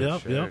way down.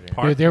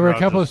 Yep. There were a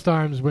couple of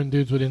times when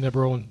dudes would end up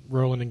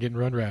rolling and getting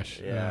run rash.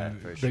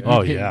 For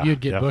sure.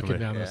 You'd get booking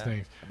down those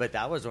things. But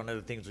that was one of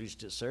the things we used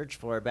to search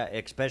for,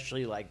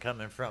 especially like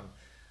coming from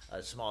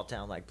a small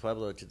town like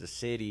Pueblo to the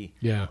city.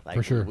 Yeah, like,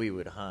 for sure. We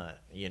would hunt,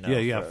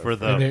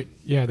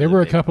 there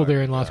were a couple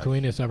there in Las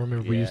Colinas I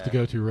remember we used to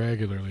go to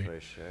regularly.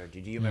 For sure.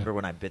 Did you remember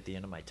when I bit the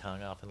end of my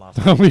tongue off in Las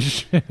Colinas? Holy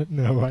shit.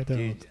 No, I don't.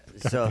 Dude,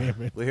 so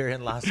we were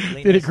in Las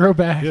Colinas. Did it grow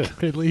back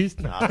at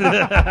least?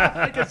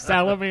 Like a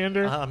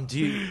salamander?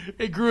 Dude.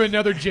 It grew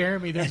another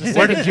Jeremy. There's a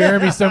second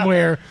Jeremy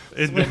somewhere.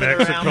 In New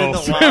Mexico. In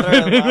the water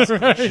in Las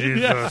Colinas.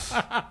 Jesus.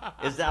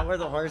 Is that where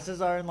the horses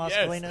are in Las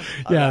Colinas?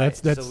 Yeah, right.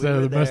 that's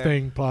So the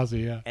Mustang Plaza,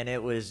 yeah. And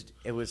it was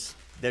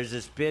there's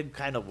this big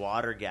kind of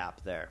water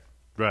gap there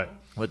Right.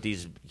 with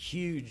these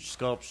huge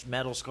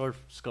metal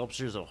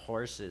sculptures of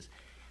horses.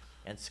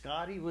 And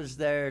Scotty was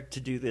there to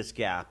do this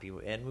gap.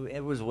 And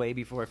it was way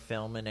before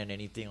filming and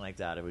anything like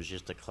that. It was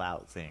just a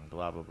clout thing,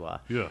 blah, blah, blah.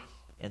 Yeah.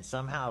 And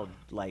somehow,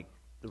 like,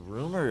 the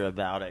rumor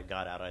about it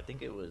got out. I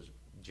think it was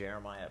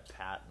Jeremiah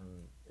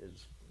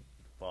Patton's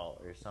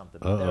fault or something.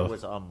 But there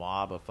was a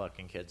mob of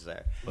fucking kids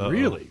there.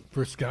 Really?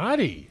 For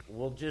Scotty?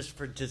 Well, just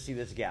to see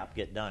this gap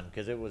get done,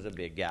 because it was a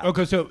big gap.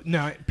 Okay, so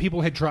now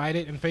people had tried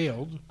it and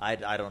failed. I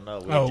don't know.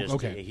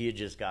 He had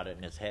just got it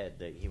in his head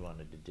that he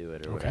wanted to do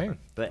it or whatever.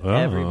 But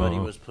everybody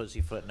was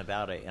pussyfooting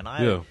about it. And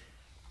I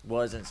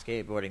wasn't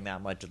skateboarding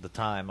that much at the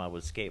time. I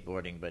was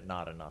skateboarding, but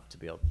not enough to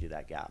be able to do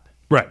that gap.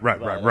 Right.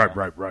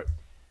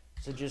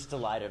 So just to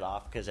light it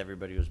off, because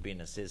everybody was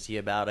being a sissy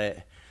about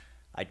it,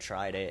 I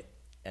tried it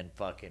and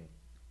fucking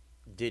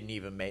didn't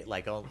even make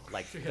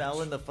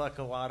fell in the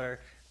fucking water,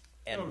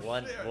 and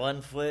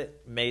one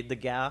foot made the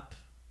gap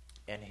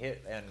and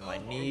my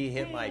knee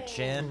hit my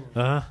chin,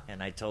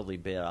 and I totally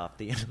bit off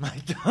the end of my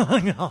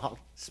tongue, all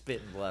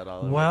spitting blood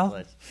all over the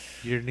place.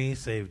 Your knee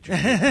saved you.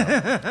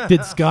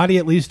 Did Scotty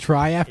at least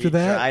try after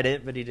that? He tried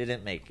it, but he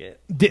didn't make it.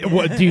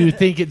 Do you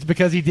think it's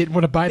because he didn't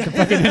want to bite the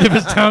fucking end of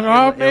his tongue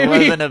off? Maybe it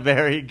wasn't a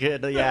very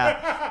good,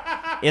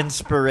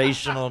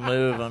 inspirational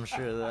move. I'm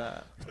sure of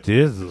that.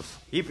 Jesus.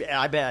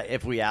 I bet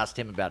if we asked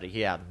him about it,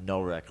 he had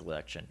no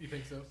recollection. You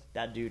think so?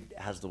 That dude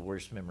has the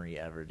worst memory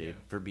ever, dude.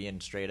 For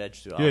being straight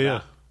edge to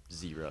Yeah.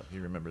 zero. He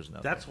remembers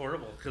nothing. That's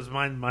horrible, because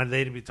my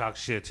lady be talk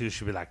shit, too.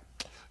 She'd be like,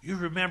 you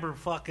remember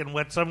fucking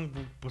what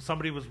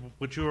somebody was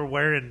what you were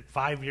wearing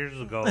 5 years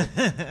ago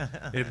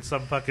in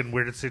some fucking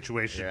weird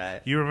situation.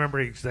 Right. You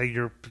remember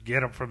you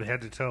get them from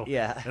head to toe.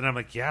 Yeah. And I'm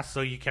like, yeah.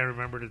 So you can't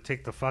remember to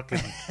take the fucking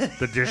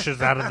the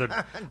dishes out of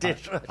the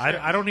Dishwasher.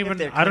 I don't even If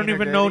they're I don't clean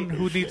or even know dirty.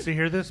 who needs to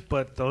hear this,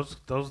 but those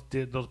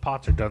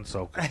pots are done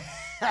soaking.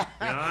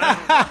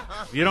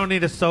 You don't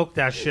need to soak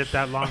that shit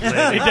that long. It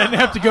Lady. doesn't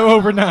have to go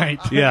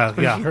overnight. Yeah,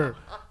 For yeah. sure.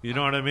 You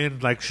know what I mean?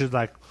 Like she's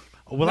like,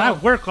 well, I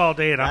work all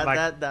day, and I'm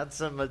like, That's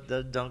some.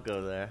 Don't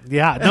go there.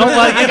 yeah, no,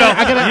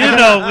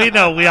 but we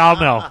know, we all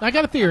know. I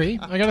got a theory.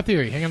 Hang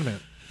on a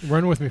minute.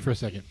 Run with me for a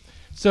second.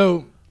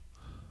 So,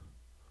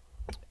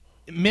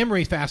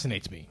 memory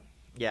fascinates me.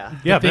 Yeah.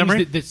 Yeah, The things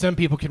memory. that some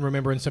people can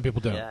remember and some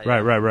people don't. Yeah, Right.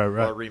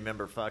 Or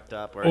remember fucked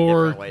up, or a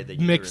Or different way that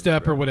you mixed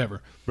up or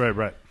remember. whatever.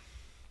 Right.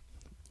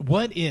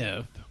 What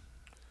if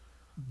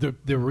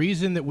the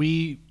reason that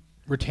we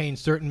retain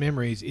certain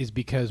memories is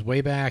because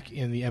way back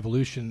in the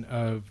evolution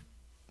of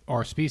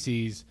our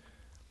species,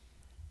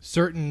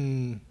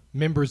 certain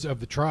members of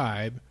the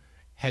tribe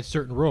had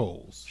certain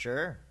roles.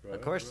 Sure,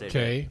 of course they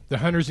Okay, the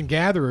hunters and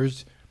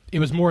gatherers, it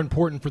was more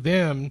important for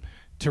them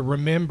to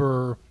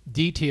remember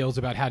details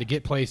about how to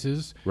get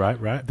places,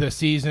 Right. the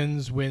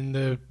seasons when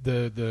the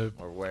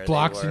Or where they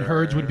flocks and were,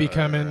 herds would be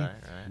coming.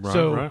 right.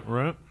 So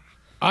right.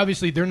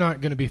 obviously they're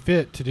not going to be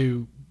fit to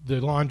do the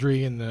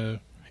laundry and the.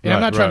 And Right,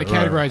 I'm not trying right, to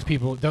right. categorize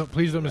people.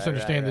 Please don't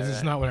misunderstand. right, This is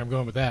right. not what I'm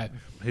going with that.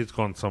 He's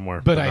going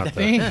somewhere. But I not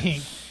there.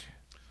 think,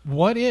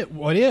 what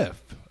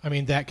if? I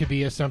mean, that could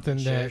be something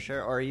that.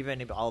 Sure. Or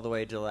even all the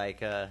way to like,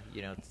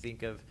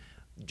 think of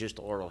just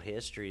oral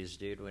histories,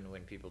 dude. When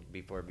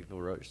before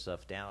people wrote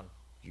stuff down,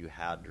 you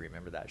had to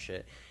remember that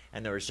shit.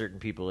 And there were certain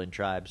people in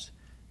tribes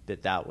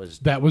that was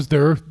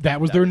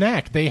their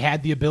knack. They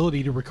had the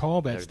ability to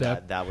recall that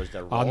stuff. That was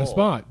their role. on the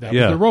spot. That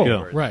Yeah, was their role,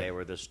 yeah. right? They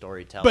were the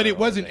storyteller. But it or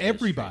wasn't the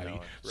history everybody. knower.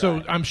 So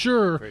Right. I'm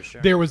sure, For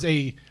sure. there was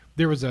a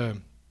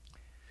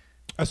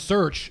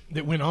search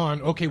that went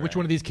on. Okay, which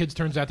one of these kids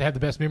turns out to have the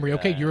best memory?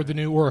 Okay, you're the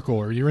new oracle,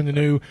 or you're in the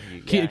new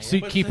Yeah.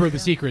 keeper of the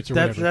secrets, or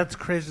That's whatever. that's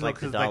crazy. It's like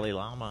the because Dalai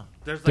Lama.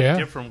 there's like Yeah.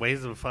 different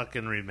ways of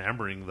fucking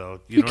remembering, though.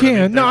 You know what I mean?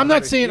 can. No, There's I'm not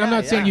like- saying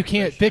yeah, you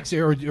can't fix it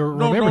or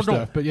remember no.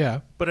 stuff. But yeah.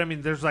 But I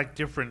mean, there's like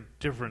different.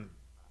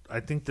 I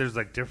think there's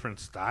like different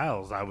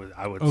styles. I would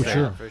Oh, say.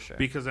 sure. For sure.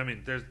 Because I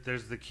mean,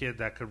 there's the kid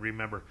that could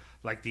remember,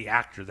 like the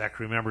actor that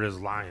could remember his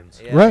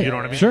lines. Yeah, Right. You know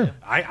what I mean? Sure.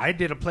 I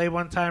did a play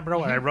one time,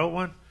 bro, and I wrote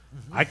one.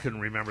 I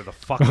couldn't remember the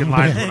fucking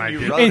lines when I You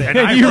did wrote it. it. And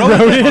I You wrote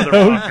wrote it, it?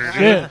 Oh, motherfucker,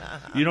 shit.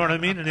 dude. You know what I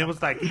mean? And it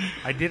was like,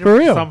 I did it For for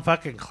real. some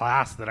fucking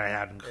class that I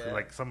had, in,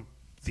 like some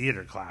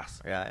theater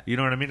class. Right. You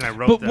know what I mean? And I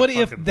wrote But that what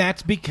if fucking-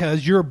 that's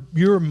because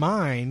your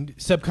mind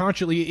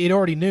subconsciously it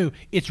already knew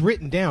it's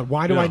written down?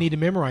 Why do Yeah. I need to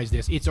memorize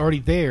this? It's already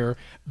there.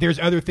 There's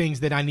other things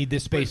that I need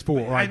this space for,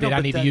 or I know, that I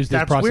but need to that- use this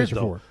that's weird, processor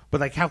though. for. But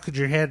like, how could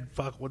your head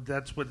fuck? Well,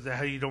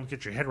 how you don't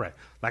get your head right.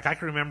 Like, I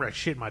can remember I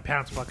shit my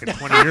pants fucking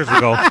 20 years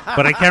ago,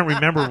 but I can't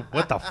remember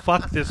what the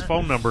fuck this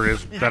phone number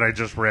is that I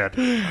just read.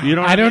 You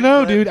know? What I don't mean?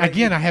 know, But- dude. but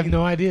Again, you- I have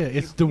no idea.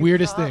 It's the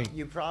weirdest thing.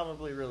 You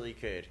probably really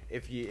could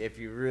if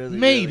you really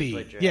Maybe,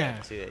 really put your yeah.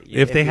 head to it.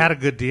 If they had a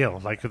good deal,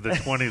 like if the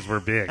 20s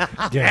were big.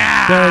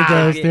 Yeah, there it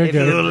goes. There it if,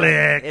 your goes.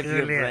 Lick, brain, if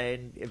your lick.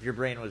 brain if your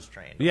brain was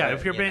trained. Yeah, But,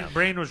 if your you know.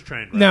 brain was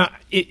trained. Right? Now,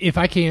 if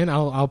I can,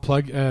 I'll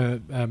plug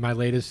my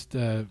latest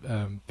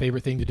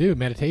favorite thing to do: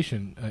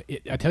 meditation.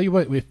 I tell you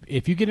what,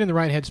 if you get in the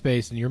right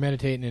headspace and you're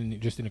meditating and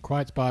just in a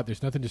quiet spot,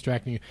 there's nothing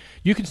distracting you.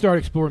 You can start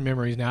exploring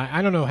memories. Now,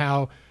 I don't know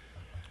how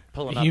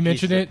Pulling up you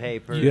pieces mentioned of it.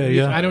 paper.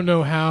 Yeah. I don't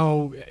know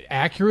how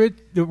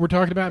accurate that we're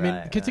talking about. I mean,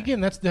 Right, because right.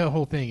 again, that's the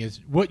whole thing: is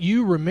what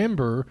you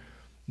remember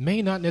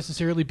may not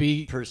necessarily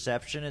be.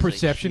 Perception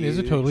Perception is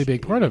a huge totally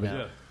big part of it. you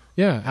know.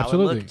 Yeah, How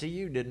absolutely. it looked to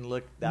you didn't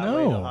look that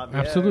way. to No, Javier,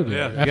 absolutely,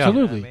 Yeah, or- yeah.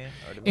 absolutely. You know what I mean?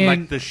 Or to-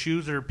 And- Like the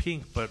shoes are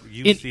pink, but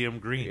you It- see them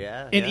green.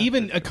 yeah, And yeah.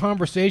 even a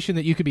conversation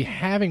that you could be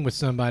having with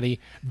somebody,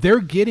 they're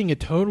getting a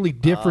totally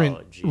different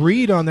Oh, Jesus.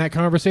 read on that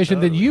conversation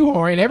than you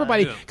are, and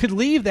everybody Yeah. could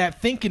leave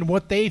that thinking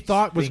what they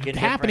thought was Thinking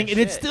happening, and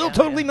different it's shit. still Yeah,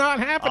 totally yeah. not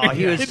happening. Oh,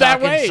 he was that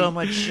talking way. so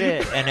much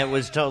shit, and it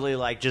was totally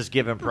like just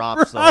giving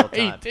props the whole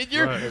time. Right. And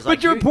you're, Right. It's but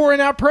like, you're you-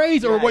 pouring out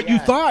praise, or Yeah, what you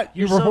yeah. thought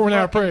you You're were so pouring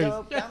out fucking praise.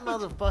 dope, that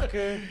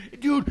motherfucker.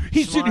 Dude,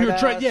 he's sitting here Smart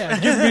trying, ass. yeah,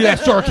 giving me that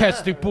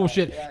sarcastic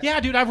bullshit. Yeah,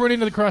 dude, I've run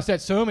into the cross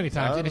that so many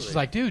times, and it's just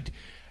Totally. like, dude,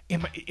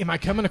 am I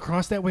coming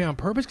across that way on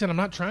purpose? Because I'm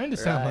not trying to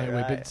sound Right, that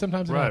way, but right.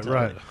 sometimes it Right, happens.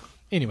 right.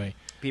 Anyway,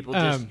 People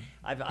just. Um,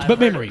 I've but heard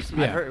memories, Of,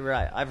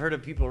 yeah. I've heard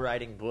of people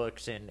writing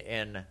books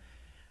and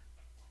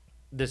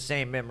the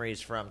same memories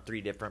from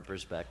three different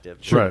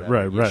perspectives. Sure. or whatever,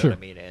 Right, you know right. what Sure. I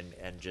mean,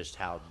 and just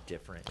how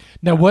different.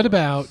 now that what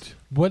was.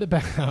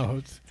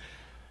 about?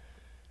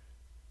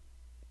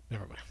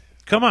 Never mind.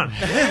 Come on.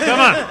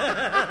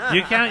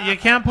 You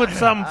can't put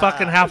something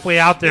fucking halfway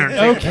out there and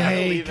think,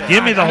 Okay,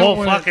 give me the I don't whole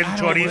wanna- fucking I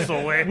don't wanna-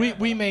 chorizo way.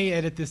 We may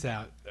edit this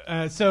out.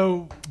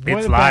 So what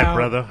It's about, live,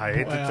 brother. I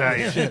hate to tell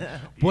you. shit.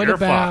 What You're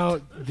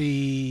about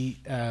the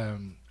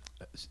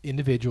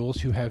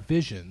individuals who have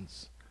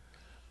visions?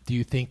 Do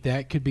you think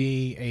that could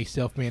be a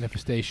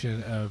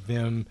self-manifestation of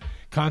them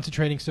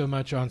concentrating so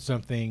much on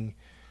something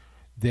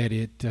that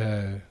it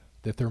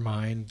that their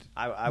mind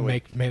I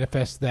would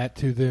manifest that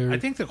to their. I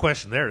think the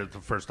question there, is,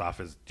 first off,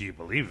 is do you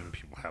believe in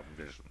people having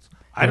visions?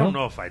 I don't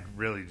know if I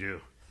really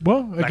do.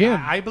 Well, Like,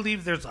 again, I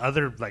believe there's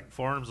other like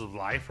forms of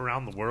life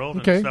around the world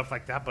Okay. and stuff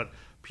like that, but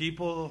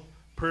people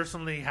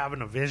personally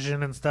having a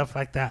vision and stuff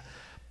like that,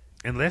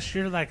 unless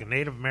you're like a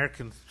Native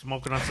American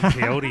smoking on some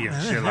peyote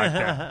and shit like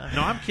that.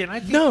 No, I'm kidding. I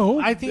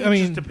think I it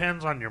mean- just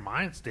depends on your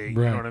mind state.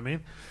 You Right. know what I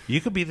mean?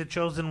 You could be the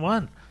chosen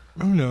one,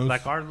 who knows?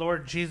 like our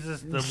Lord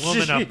Jesus, the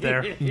woman up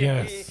there.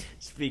 Yes.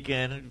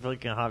 Speaking,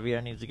 fucking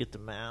Javier needs to get the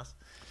mask.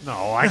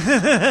 No,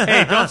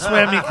 hey, don't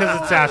sweat me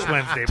because it's Ash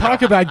Wednesday. bro.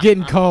 Talk about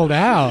getting called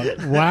out.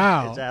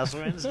 Wow. It's Ash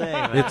Wednesday,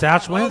 man. It's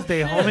Ash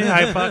Wednesday, homie.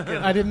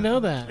 I didn't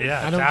know that. Yeah,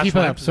 I it's don't Ash keep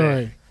up. Wednesday.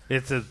 Sorry.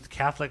 It's a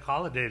Catholic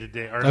holiday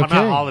today, or Okay. not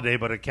holiday,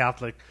 but a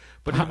Catholic.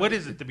 But what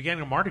is it? The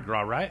beginning of Mardi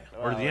Gras, right,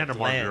 or the end of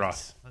Mardi Lent.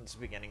 Gras? It's the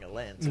beginning of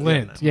Lent.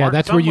 Lent. Yeah, Mark-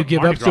 that's where you someone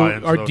give Mardi up. So, Gras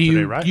ends, or though, do you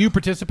today, right? do you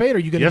participate? Are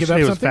you going to give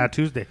Yesterday up was something? Fat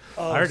Tuesday.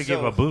 I already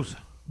gave a booze.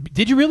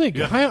 Did you really?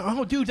 Yeah.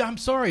 Oh, dude, I'm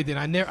sorry. Then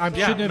I shouldn't have.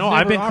 Yeah, no, never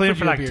I've been clean offered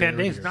for you a like beer 10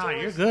 days. earlier. Nah,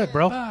 you're good,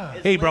 bro.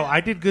 Hey, bro,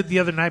 I did good the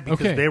other night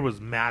because Okay. there was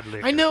mad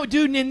liquor. I know,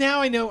 dude, and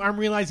now I know. I'm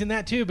realizing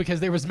that too because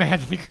there was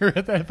mad liquor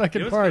at that It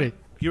fucking was party. good.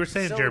 You were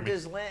saying, So Jeremy,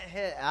 does Lent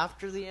hit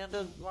after the end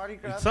of Mardi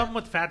Gras? something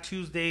with Fat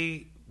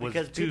Tuesday was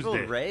Because people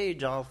Tuesday.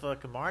 rage all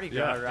fucking Mardi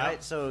Gras, Yeah,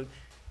 right? yeah.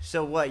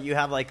 So what? You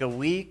have like a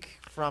week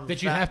from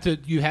That you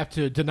have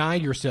to deny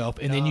yourself,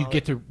 and then you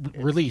get to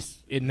release.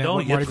 Isn't that No,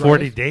 what you Mardi get Gras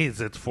 40 is?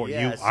 days. It's for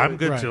Yeah, you. so- I'm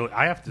good Right. till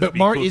I have to. But be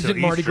cool isn't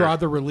till Mardi Easter. Gras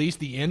the release,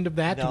 the end of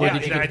that? No, to where I you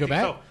think- get to go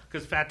back?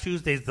 Because Fat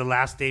Tuesday is the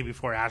last day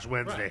before Ash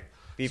Wednesday.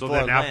 Before so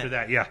then after Lent.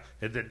 that, yeah,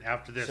 and then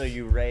after this, So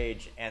you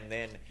rage and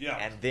then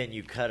Yeah.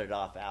 you cut it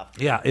off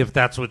after. yeah, if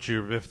that's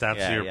your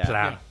Yeah.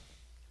 plan, Yeah.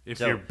 if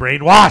So- you're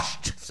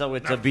brainwashed. So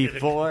it's No, a I'm kidding.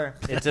 before,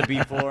 it's a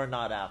before,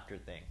 not after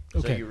thing. So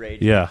Okay. you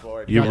rage Yeah,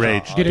 before. you get it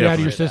rage, all- Get it out of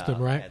your get it system,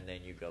 out, right? And then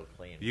you go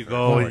clean. You for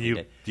go 40 and you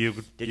days. you.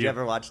 Did you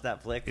ever watch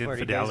that flick,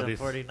 40 Days Infidelities. and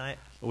 40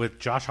 Nights? with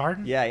Josh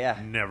Harden? Yeah, yeah.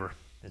 Never.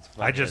 It's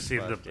funny I just as seen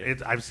fuck, the.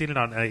 dude. I've seen it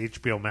on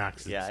HBO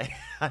Max. Yeah.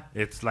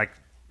 It's like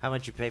How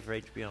much you pay for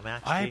HBO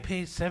Max? I G?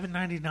 pay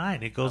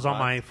 $7.99. It goes A on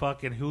month? my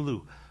fucking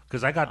Hulu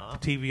because I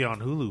got TV on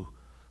Hulu,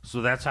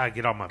 so that's how I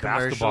get all my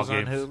basketball Commercials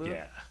on games. Hulu?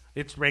 Yeah,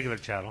 it's regular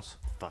channels.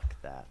 Fuck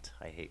that.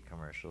 I hate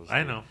commercials.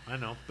 I dude.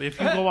 know. But if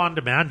you go on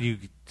demand, you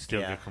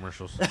still Yeah. get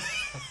commercials.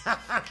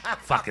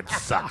 Fucking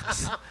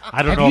sucks.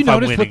 I don't Have know you if I'm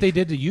noticed winning. what they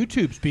did to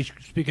YouTube?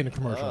 Speaking of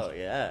commercials, Oh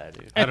yeah,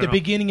 dude. at don't the know.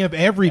 beginning of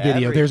every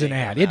video, there's an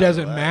Everything, ad. no It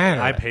doesn't matter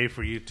what. matter. I pay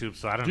for YouTube,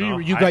 so I don't Do you- know.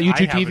 you got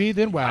YouTube haven't- TV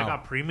then? Wow. I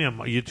got premium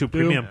YouTube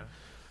Premium.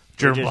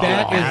 Just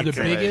That get is ads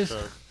the in it, biggest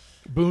so-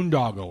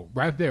 boondoggle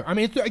right there. I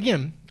mean, it's,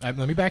 again, let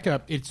me back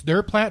up. It's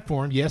their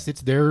platform. Yes,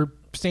 it's their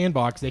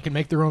sandbox. They can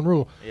make their own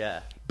rule.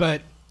 Yeah.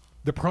 But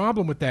the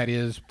problem with that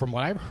is, from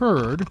what I've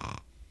heard,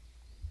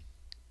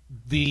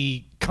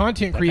 the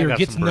content That guy creator got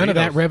gets some none of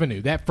that burritos.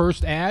 revenue. That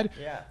first ad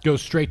Yeah.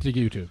 goes straight to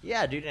YouTube.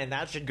 Yeah, dude, and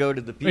that should go to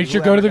the people. It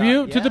should go to the that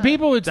view got- to the yeah.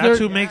 people. It's That's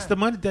their, who makes the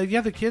money. The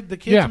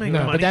kids yeah, make no,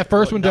 the money. but that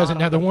first one Well, doesn't.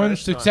 not Now the on the ones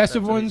first one,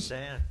 successive that's what he's ones,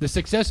 saying. the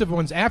successive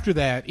ones after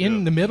that, in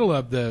Yeah. the middle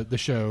of the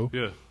show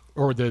Yeah.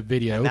 or the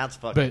video, And that's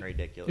fucking but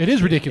ridiculous. It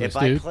is ridiculous,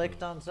 If dude. I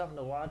clicked on something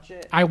to watch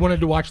it, I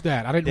wanted to watch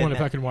that. I didn't then want to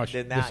that- fucking watch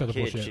then this that other kid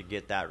bullshit. should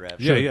get that revenue.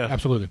 Yeah, Sure, yeah.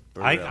 absolutely.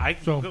 For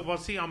real. Well,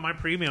 see, on my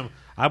premium,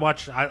 I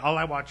watch. All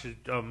I watch is,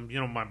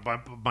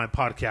 my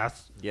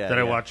podcast. Yeah, that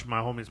I yeah. watch my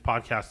homie's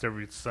podcast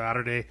every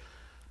Saturday,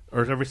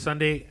 or every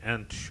Sunday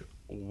and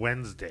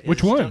Wednesday. Which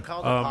Is it still one?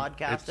 called a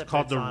podcast It's if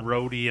called the on-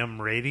 Rhodium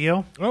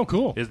Radio. Oh,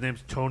 cool. His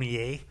name's Tony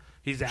A.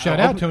 He's Shout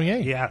out, Tony A.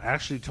 Yeah,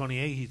 actually, Tony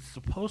A. He's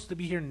supposed to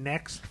be here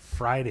next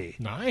Friday.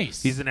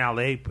 Nice. He's in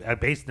LA,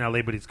 based in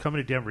LA, but he's coming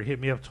to Denver. He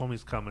hit me up, told me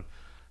he's coming.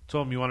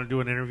 Told him, you want to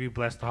do an interview,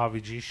 Bless the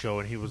Javi G show,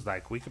 and he was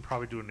like, we could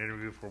probably do an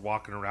interview if we're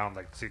walking around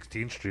like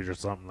 16th Street or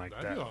something like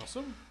That'd that. be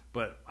awesome.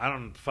 But I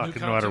don't fucking New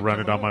know how to content run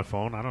it coming on my up?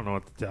 phone. I don't know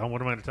what to tell him.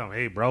 What am I going to tell him?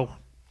 Hey, bro,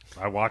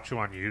 I watch you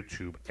on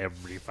YouTube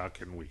every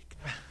fucking week,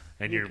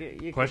 and your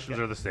you questions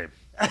could are the same.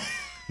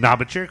 Nah,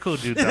 but you're a cool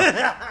dude, though.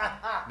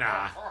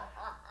 Nah.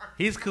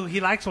 He's cool. He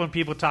likes when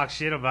people talk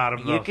shit about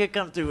him, though. You could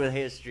come through with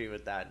history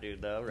with that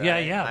dude, though, right? Yeah,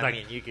 yeah, I like-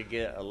 mean, you could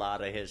get a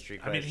lot of history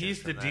I questions. mean,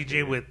 he's the from that DJ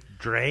dude. with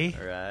Dre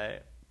Right.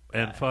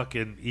 and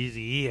fucking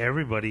Eazy-E.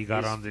 Everybody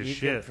got on this you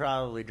shit. could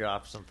probably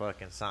drop some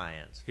fucking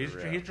science. For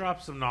real. He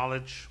dropped some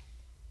knowledge,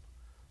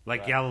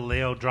 like Right.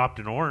 Galileo dropped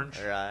an orange.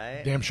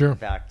 Right. Damn sure.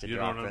 Back to You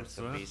know what dropping I'm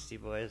some saying? Beastie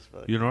Boys.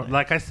 fucking You know, thing.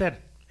 like I said,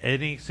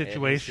 any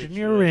situation situation,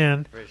 you're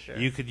in, for sure.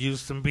 you could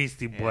use some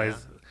Beastie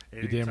Boys.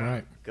 You're damn anytime.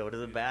 right. Go to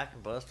the back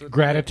and bust with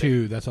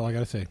Gratitude. That's all I got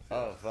to say.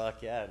 Oh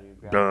fuck yeah, dude!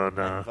 Duh, Gratitude.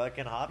 duh. And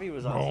fucking Hobby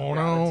was on. No, some no,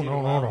 Gratitude no,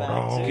 a while no, back,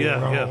 no, too.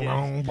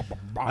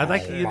 Yeah, I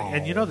like you,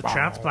 and you know the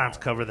transplants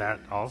cover that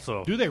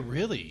also. Do they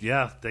really?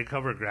 Yeah, they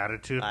cover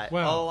gratitude.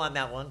 Well- on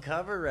that one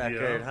cover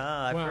record, Yeah. huh?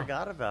 I Well,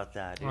 forgot about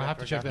that. Dude. I'll I have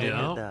to check forgot that they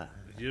out. did that.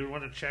 You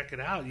want to check it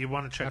out. You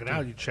want to check Have it to.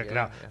 out. You check it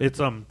Yeah, out. yeah.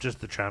 It's just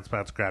the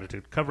transplants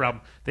gratitude cover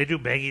album. They do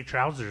Baggy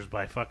Trousers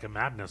by fucking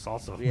Madness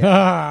also.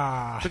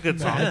 Ah, It's a good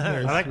song.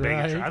 Madness, I like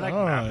Baggy. right I like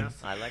on. Madness.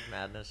 I like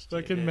Madness. Too,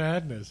 Fucking dude.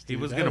 madness. He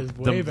dude. was That gonna. is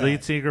The way back.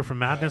 lead singer from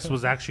Madness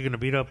was actually gonna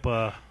beat up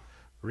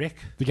Rick.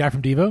 The guy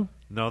from Devo.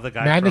 No, the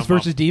guy Madness from,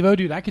 versus Devo,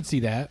 dude. I could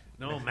see that.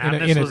 No, in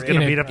Madness was going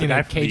to beat up the in a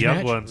guy from the cage young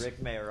match? ones.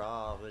 Rick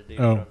Mayral, the dude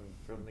Oh.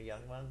 from the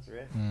young ones,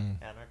 Rick.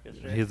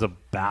 Anarchist Rick. He's a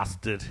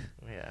bastard.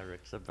 Yeah,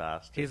 Rick's a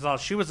bastard. He's all,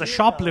 she was a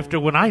shoplifter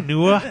when I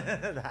knew her.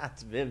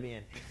 That's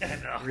Vivian.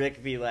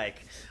 Rick be like,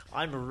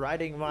 I'm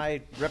writing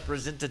my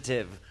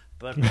representative.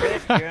 But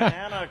Rick, you're an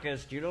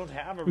anarchist. You don't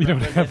have a We don't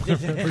have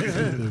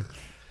representative.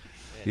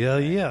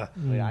 Yeah.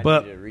 I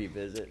But need to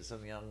revisit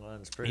some young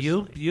ones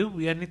personally.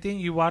 you anything?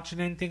 You watching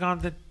anything on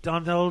the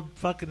old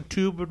fucking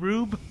tube and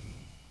rube?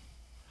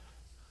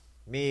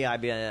 Me,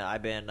 I've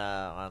been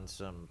on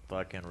some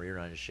fucking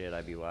rerun shit.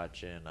 I be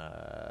watching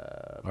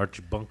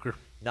Archie Bunker.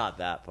 not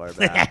that far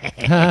back.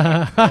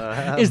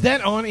 Is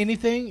that on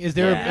anything? Is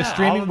there Yeah. a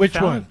streaming? Which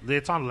one?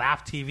 It's on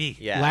Laugh TV.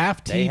 Yeah,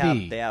 Laugh they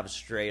TV. They have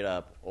straight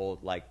up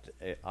old like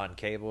on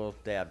cable.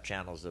 They have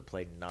channels that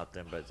play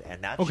nothing but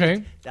that. Okay.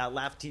 shit- that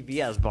Laugh TV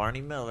has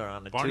Barney Miller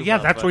on it too. Yeah,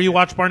 that's where you motherfucker.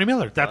 watch Barney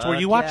Miller. That's where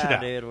you watch Fuck it yeah,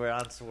 at. dude.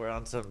 We're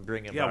on some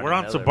bringing. Yeah, Barney we're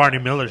on Miller some Barney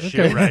back. Miller shit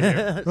Okay. right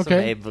here. Some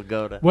Okay. Abe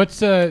Vigoda.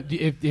 What's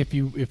if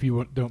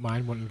you don't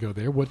mind wanting to go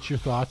there? What's your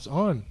thoughts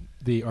on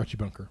the Archie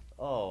Bunker?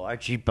 Oh,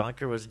 Archie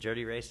Bunker was a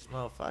dirty racist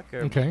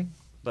motherfucker. Okay.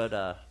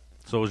 But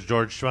So was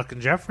George fucking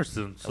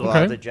Jefferson. So well,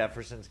 Okay. the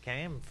Jeffersons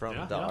came from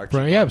Yeah, the yeah. Archie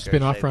Right, yeah, Bunker.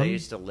 spin off from- They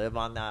used to live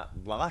on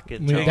that block I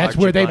until mean, that's Archie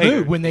where they Bunker-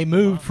 moved. When they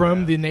moved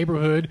from the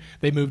neighborhood,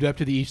 they moved up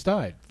to the east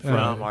side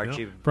from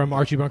Archie from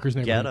Archie Bunker's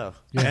neighborhood. Ghetto.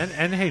 Yeah.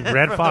 and hey, Red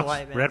From the Fox.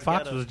 white man's Red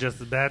Fox ghetto. was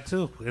just as bad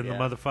too in the Yeah.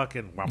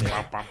 motherfucking.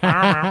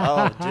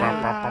 Oh,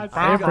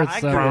 Sanford I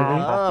Son, grew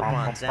baby. up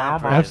on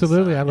Sanford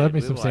Absolutely, and I love Son, me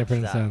dude. some We Sanford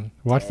and watched Son.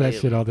 Watch that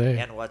shit all day.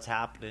 And What's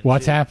Happening?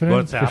 What's too. happening?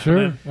 What's For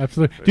happening? sure,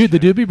 absolutely, dude. The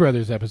Doobie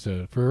Brothers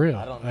episode, for real.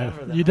 I don't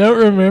remember that You one. don't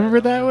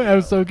remember that one? That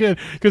was so good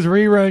because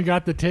Rerun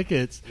got the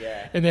tickets,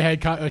 Yeah. and they had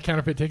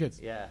counterfeit tickets.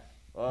 Yeah.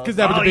 Well, Because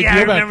that was Oh, a big yeah,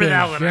 deal I back remember then.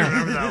 that one. I Yeah.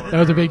 remember that one. That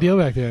was a big deal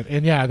back then.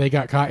 And yeah, they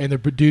got caught, and the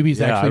Doobies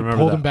Yeah, I actually remember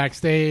pulled that. them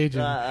backstage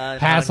and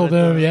knocked hassled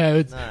them. them. Yeah,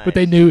 Nice. but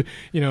they knew,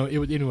 it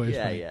was anyways.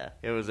 yeah, funny. yeah.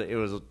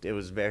 It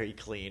was very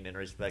clean and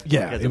respectful.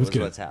 Yeah, because it was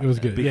good. What's It Happening. was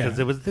good. Because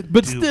yeah. it was the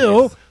But Doobies.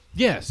 still,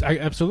 yes, I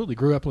absolutely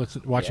grew up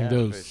watching Yeah,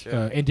 those for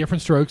sure. in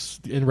different strokes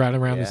and right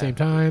around the Yeah. same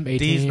time. 18.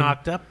 D's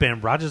knocked up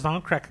and Rogers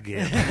on crack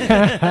again.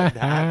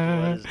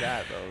 What is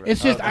that, though?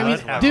 It's just, I mean,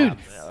 What's dude,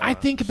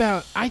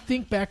 happening? I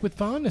think back with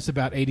fondness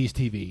about 80s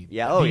TV.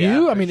 Yeah, oh, Do yeah,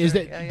 you? I for mean, is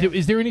sure. that Yeah, yeah.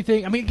 is there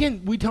anything? I mean,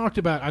 again, we talked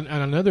about on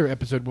another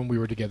episode when we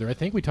were together. I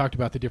think we talked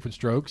about the different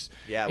strokes.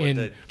 Yeah, with and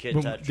the kid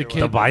when- toucher the one.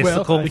 kid, The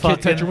bicycle well, the fucking-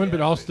 kid toucher one,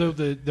 but also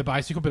the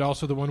bicycle, but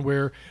also the one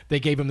where they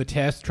gave him the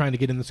test trying to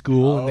get in the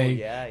school, and Oh, they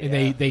yeah, and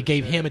yeah, they for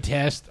gave sure. him a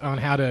test on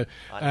how to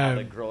On how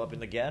to grow up in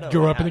the ghetto.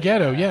 grow and up in how the to-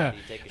 ghetto. how Yeah, do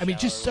you take a I mean,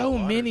 just shower so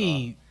with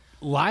many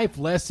life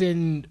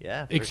lesson.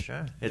 Yeah, for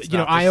sure. It's you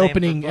know, not the same for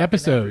eye-opening fucking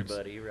episodes.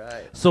 everybody,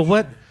 right. So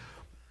what,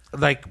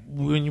 like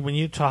when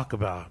you talk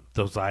about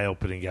those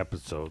eye-opening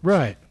episodes,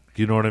 Right.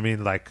 You know what I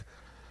mean? Like,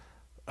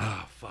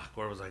 fuck,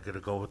 where was I going to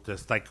go with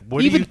this? Like,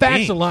 what Even do you Facts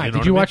think? Alive. You know Did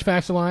what you I mean? watch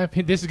Facts Alive?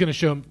 This is going to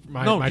show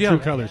my No, yeah. true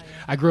colors.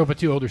 I grew up with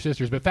two older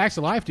sisters, but Facts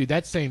Alive, dude,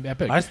 that same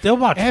epic. I still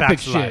watch epic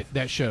Facts shit. Alive.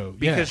 That show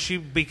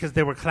Because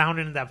they were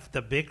clowning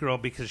the big girl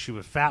because she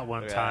was fat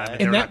one time, Right.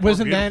 they and were that like, "We're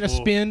wasn't that a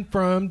beautiful." spin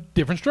from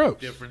Different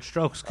Strokes? Different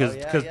Strokes because Oh,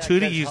 yeah, yeah, Tootie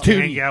 'cause used to Tootie.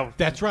 hang out.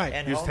 That's right.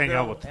 And Just hang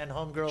out with-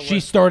 Homegirl She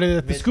was started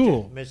at the Mr.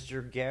 school.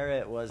 Mr.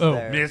 Garrett was Oh.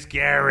 there. Miss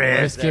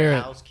Garrett. Miss their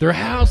Garrett. housekeeper. Their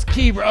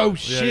housekeeper. Oh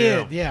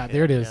shit! Yeah,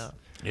 there it is.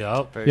 Yeah,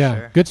 Yep. for Yeah,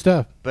 sure. good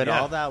stuff. But Yeah.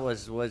 all that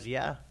was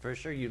yeah, for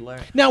sure. You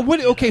learn. Now,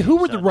 what? Okay, who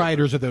were the something.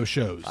 writers of those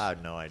shows? I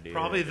have no idea.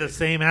 Probably the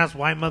same ass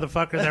white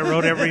motherfucker that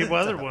wrote every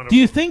other one. Of Do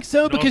you them. think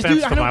so? No Because offense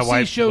dude, I to my don't see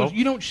wife, shows. Flo.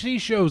 You don't see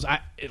shows.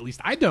 At least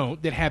I don't.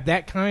 That have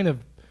that kind of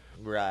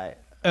right.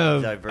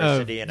 of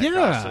Diversity of, and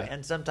across yeah.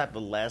 and some type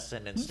of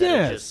lesson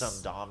instead of just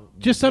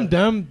Yes. some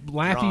dumb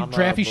laughy, drama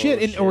drafty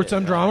shit, or bullshit, some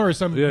right. drama, or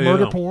some Yeah,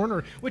 murder yeah. porn,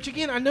 or which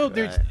again I know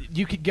there's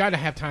you got to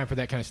have time for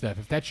that kind of stuff.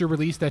 If that's your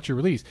release, that's your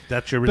release.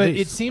 That's your But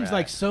release. it seems Right.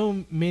 like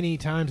so many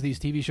times these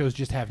TV shows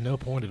just have no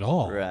point at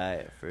all.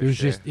 Right. For There's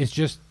sure. it's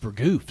just for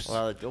goofs.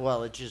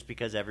 Well, it's just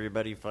because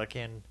everybody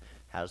fucking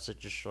has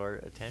such a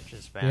short attention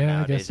span Yeah, I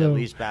nowadays. guess so. At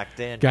least back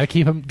then. Got to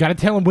keep them. Got to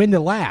tell them when to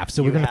laugh.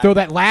 So we're You going to have- throw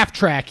that laugh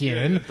track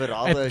in But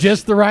all at those-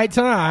 just the right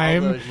All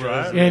time. those shows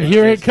Right. were And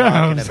here it just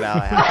talking comes.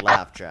 about how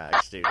laugh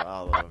tracks, dude.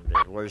 All of them,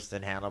 dude. Worse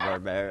than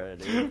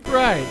Hanna-Barbera, dude.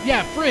 Right.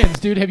 Yeah, Friends,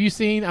 dude. Have you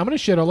seen? I'm going to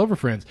shit all over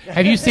Friends.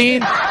 Have you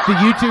seen the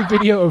YouTube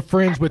video of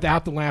Friends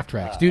without the laugh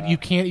tracks, dude? You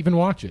can't even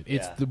watch it.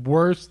 It's Yeah. the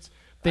worst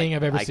thing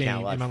I've ever I seen can't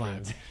in watch my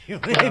Friends.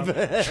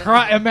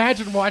 life.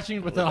 Imagine watching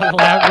it without a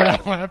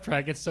laugh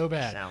track. It's so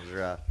bad. Sounds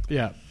rough.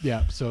 Yeah,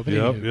 yeah. So, but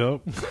Yep,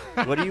 anywho.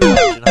 yep. What are you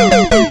watching?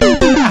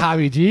 Huh?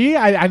 Hobby G,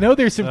 I know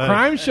there's some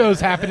crime shows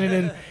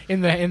happening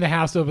in the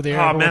house over there.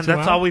 Oh every man, once in a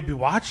that's while. all we'd be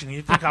watching.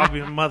 You think I'll be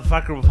a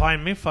motherfucker will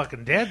find me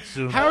fucking dead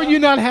soon? How are you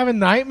not having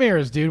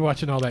nightmares, dude?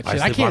 Watching all that I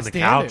shit, sleep can't on the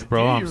stand couch, it.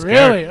 bro. Do I'm you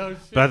scared. really? Oh,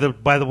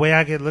 shit. By the way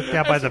I get looked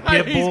at by the That's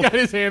right, pit He's bull. got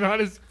his hand on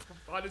his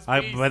piece.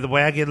 By the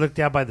way I get looked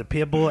at by the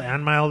pit bull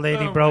and my old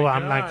lady, Oh bro. my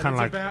I'm like God, kind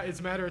of it's like. it's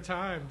a matter of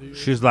time, dude.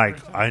 She's like,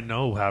 I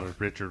know how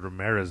Richard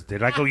Ramirez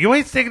did. I go, you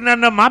ain't sticking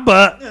nothing up my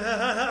butt.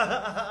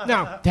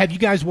 Now, have you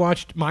guys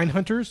watched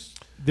Mindhunters?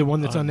 The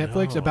one that's on no.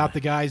 Netflix about the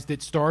guys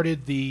that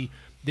started the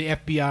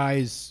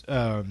FBI's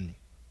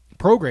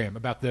program,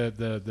 about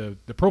the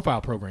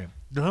profile program.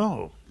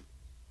 No.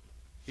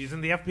 He's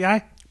in the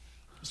FBI?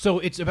 So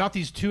it's about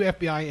these 2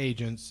 FBI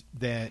agents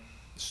that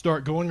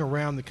start going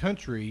around the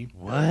country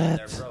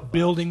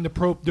building the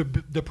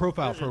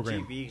profile There's program.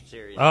 a TV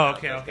series Oh, about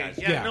okay, those okay. guys.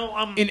 Yeah, no,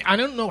 And I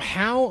don't know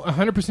how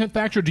 100%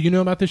 factual. Do you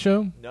know about this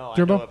show? No, I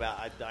Turbo? know about.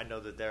 I know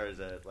that there is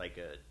a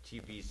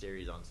TV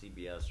series on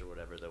CBS or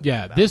whatever. That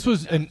Yeah, about this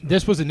was that.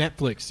 this was a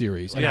Netflix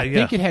series, and Yeah, I yeah.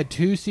 think it had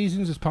 2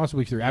 seasons. It's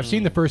possibly 3. I've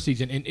seen the first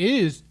season, and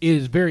it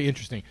is very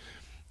interesting.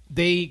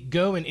 They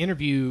go and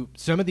interview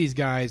some of these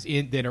guys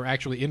that are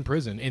actually in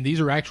prison, and these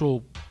are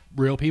actual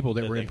real people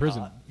that were they in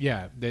prison. caught.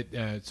 Yeah,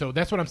 so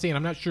that's what I'm saying.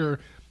 I'm not sure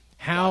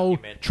how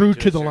Documentary true to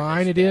to a the certain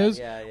line it extent. is,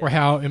 Yeah, or yeah.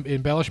 how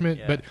embellishment,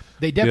 Yeah. but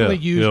they definitely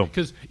Yeah, used yeah.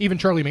 because even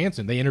Charlie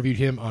Manson, they interviewed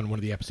him on one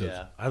of the episodes.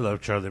 Yeah. I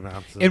love Charlie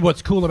Manson. And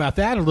what's cool about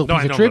that, a little No, I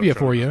piece of don't trivia love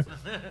for Charlie you.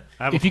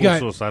 I have if a you cool got-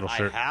 suicidal I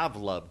shirt. have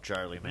loved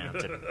Charlie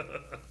Manson.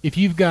 If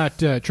you've got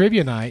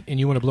trivia night and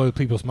you want to blow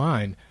people's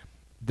mind,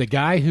 the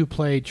guy who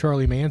played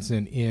Charlie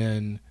Manson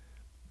in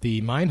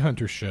the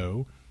Mindhunter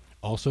show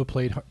also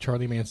played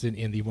Charlie Manson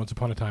in the Once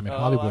Upon a Time in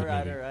Hollywood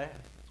all movie.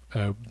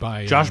 right.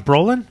 By Josh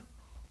Brolin?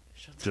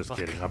 Shut the Just fuck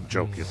kidding. up. I'm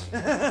joking.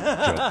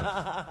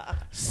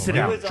 Sit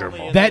down, was only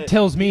Jermo. in- That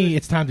tells me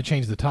it's time to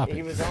change the He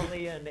topic. was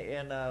only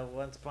in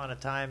Once Upon a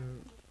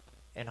Time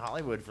in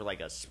Hollywood for like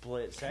a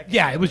split second.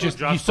 Yeah, it was just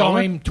Josh you saw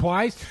Brolin? him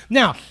twice.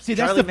 Now, see,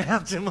 that's Charlie the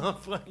Manson,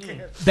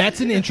 motherfucker.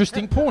 that's an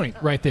interesting point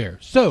right there.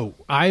 So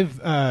I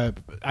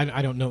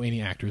don't know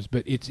any actors,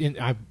 but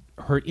I've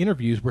heard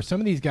interviews where some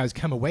of these guys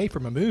come away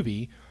from a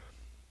movie.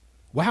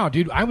 Wow,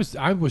 dude, I was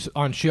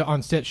on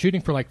set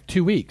shooting for like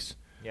 2 weeks,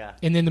 Yeah.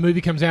 and then the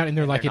movie comes out and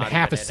they're like in not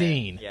half a even in it.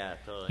 scene. Yeah,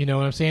 totally. You know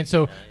what I'm saying?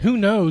 So who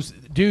knows,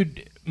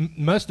 dude?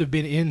 Must have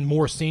been in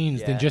more scenes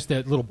Yeah. than just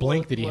that little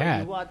blink that he You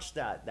had. watched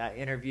that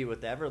interview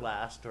with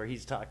Everlast where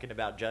he's talking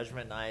about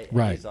Judgment Night. And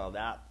Right. He's all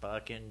that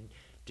fucking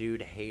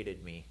dude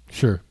hated me.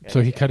 Sure.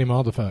 So he Yeah. cut him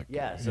all the fuck.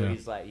 Yeah, so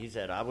he's like, he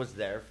said, I was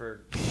there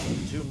for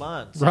 2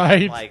 months.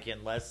 Right. Like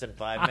in less than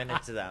 5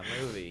 minutes of that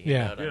movie. You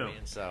Yeah. know what Yeah. I mean?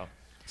 So,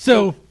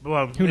 So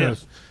Well, who yeah.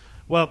 knows?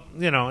 Well,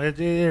 you know, it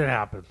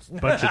happens.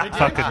 Bunch of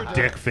fucking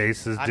dick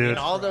faces, I dude. mean,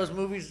 all those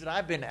movies that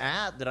I've been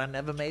at that I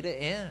never made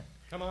it in.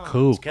 Come on.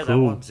 Cool, Because I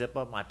cool. won't zip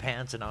up my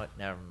pants and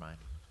never mind.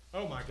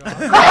 Oh my god.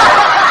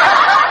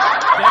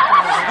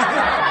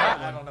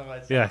 I don't know what I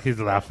said. Yeah, he's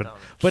laughing. No.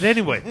 But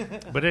anyway,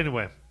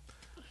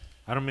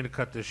 I don't mean to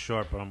cut this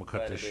short, but I'm gonna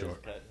cut But this it is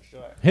short. cut and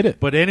short. Hit it.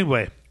 But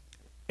anyway,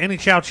 any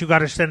shouts you got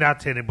to send out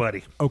to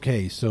anybody?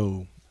 Okay,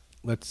 so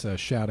let's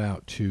shout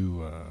out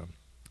to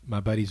my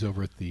buddies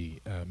over at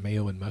the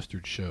Mayo and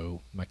Mustard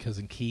Show. My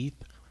cousin Keith.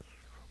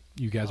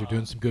 You guys are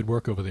doing some good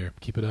work over there.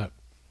 Keep it up.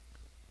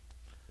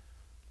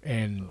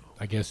 And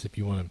I guess if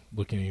you want to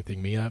look at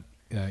anything me up,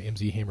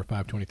 MZ Hammer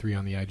 523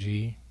 on the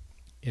IG,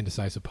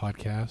 Indecisive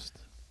Podcast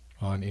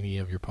on any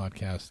of your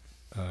podcast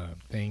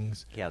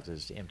things. He has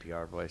his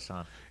NPR voice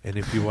on. And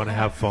if you want to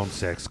have phone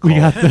sex, call.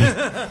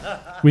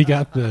 We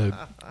got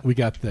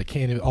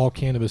the All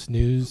Cannabis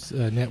News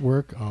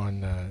Network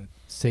on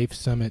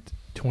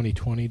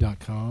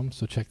SafeSummit2020.com.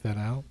 So check that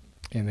out.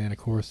 And then, of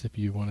course, if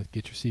you want to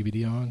get your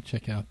CBD on,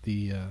 check out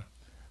the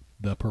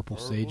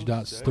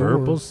purplesage.store.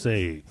 Purple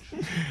Sage.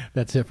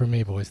 That's it for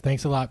me, boys.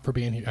 Thanks a lot for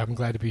being here. I'm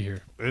glad to be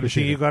here. Anything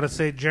Appreciate you it. got to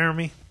say,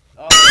 Jeremy?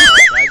 Oh,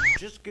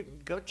 just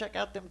go check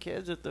out them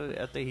kids at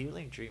the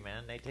Healing Tree,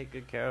 man. They take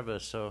good care of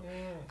us. So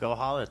go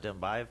holler at them.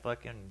 Buy a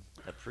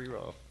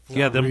pre-roll.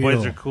 Yeah, them Real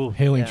boys are cool.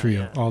 Healing Yeah,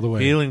 Trio, yeah. all the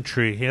way. Healing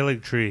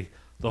Tree,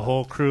 the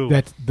whole crew.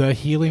 That's the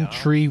Healing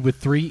Tree with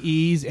 3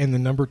 E's and the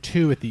number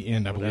 2 at the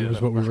end, I believe,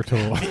 is what we were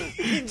told.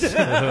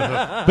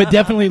 But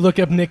definitely look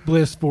up Nick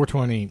Bliss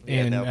 420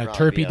 and they'll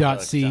probably be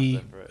Terpy.c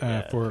something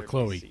for Terpy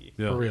Chloe. C.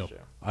 Yeah. For real. Sure.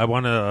 I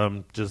want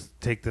to just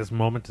take this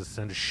moment to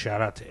send a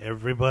shout out to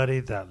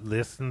everybody that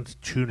listens,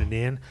 tuning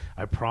in.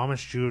 I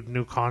promised you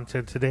new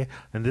content today,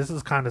 and this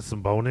is kind of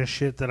some bonus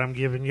shit that I'm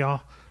giving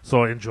y'all.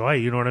 So enjoy,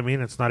 you know what I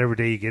mean? It's not every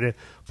day you get it,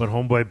 but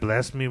homeboy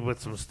blessed me with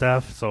some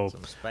stuff. So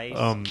Some space,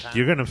 some time.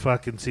 you're gonna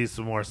fucking see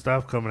some more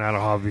stuff coming out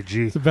of Hobby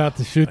G. It's about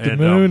to shoot the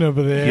And, moon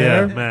over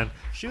there. Yeah, man.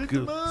 Shoot the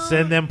moon.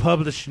 Send them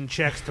publishing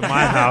checks to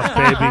my house,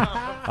 baby.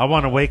 I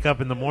want to wake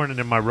up in the morning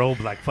in my robe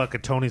like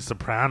fucking Tony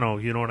Soprano.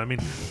 You know what I mean?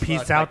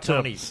 Peace Fuck, out like to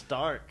Tony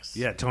Starks.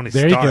 yeah, Tony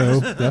There you Starks.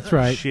 go. That's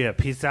right. Shit,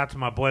 peace out to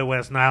my boy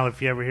West Nile.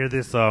 If you ever hear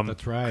this,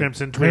 That's right.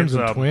 Crimson Twins.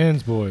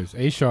 Twins, boys.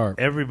 A-sharp.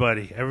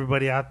 Everybody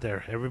out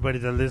there, everybody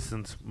that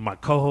listens. My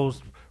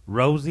co-host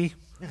Rosie.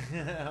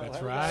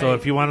 That's right. So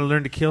if you want to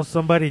learn to kill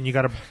somebody and you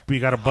gotta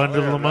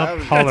bundle them up,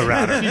 holler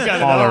at her.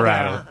 Holler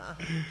at her.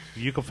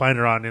 You can find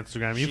her on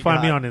Instagram. You She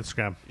find me got- on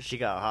Instagram. She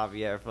got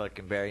Javier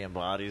fucking burying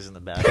bodies in the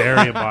back.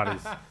 Burying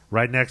bodies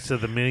right next to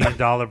the $1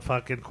 million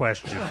fucking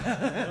question.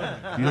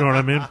 You know what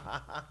I mean?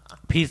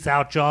 Peace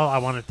out, y'all. I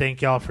want to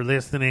thank y'all for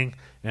listening,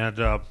 and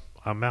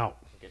I'm out.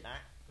 Good night.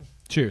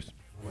 Cheers.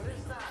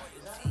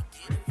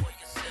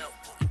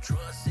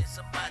 Trust in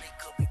somebody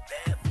could be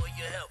bad for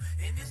your health.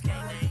 In this game,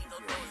 there ain't no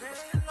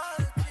losing.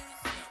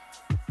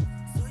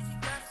 So you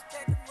gotta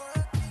stack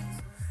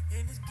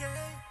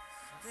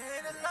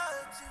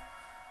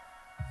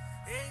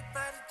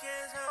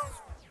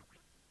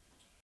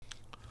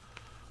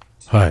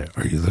Hi,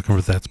 are you looking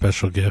for that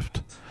special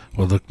gift?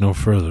 Well, look no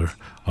further.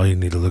 All you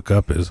need to look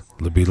up is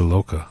Libido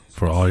Loca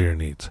for all your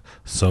needs.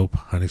 Soap,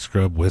 honey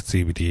scrub with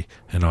CBD,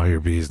 and all your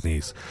bees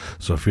needs.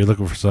 So if you're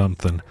looking for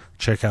something,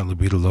 check out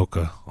Libido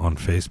Loca on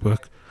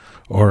Facebook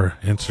or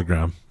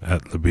Instagram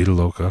at Libido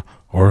Loca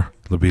or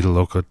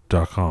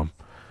LibidoLoca.com.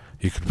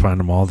 You can find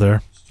them all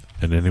there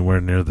and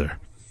anywhere near there.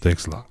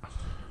 Thanks a lot.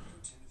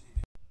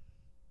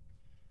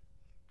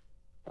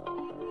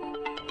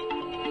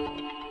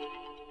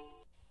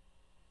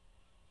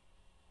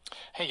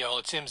 Hey y'all,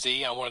 it's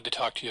MZ. I wanted to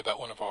talk to you about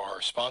one of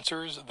our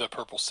sponsors, The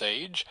Purple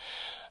Sage.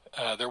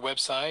 Their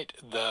website,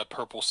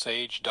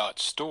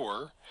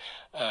 thepurplesage.store,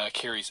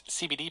 carries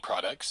CBD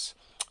products.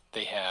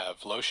 They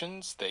have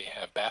lotions, they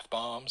have bath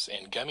bombs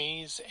and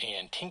gummies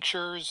and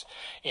tinctures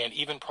and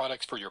even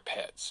products for your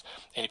pets.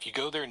 And if you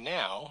go there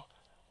now,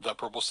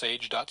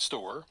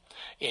 thepurplesage.store,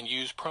 and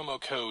use promo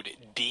code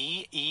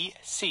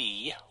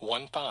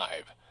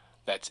DEC15,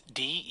 that's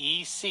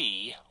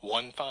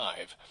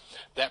DEC15.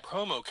 That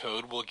promo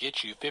code will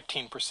get you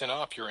 15%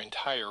 off your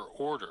entire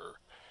order.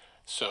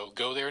 So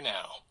go there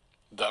now,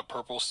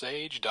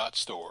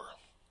 thepurplesage.store.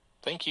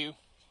 Thank you.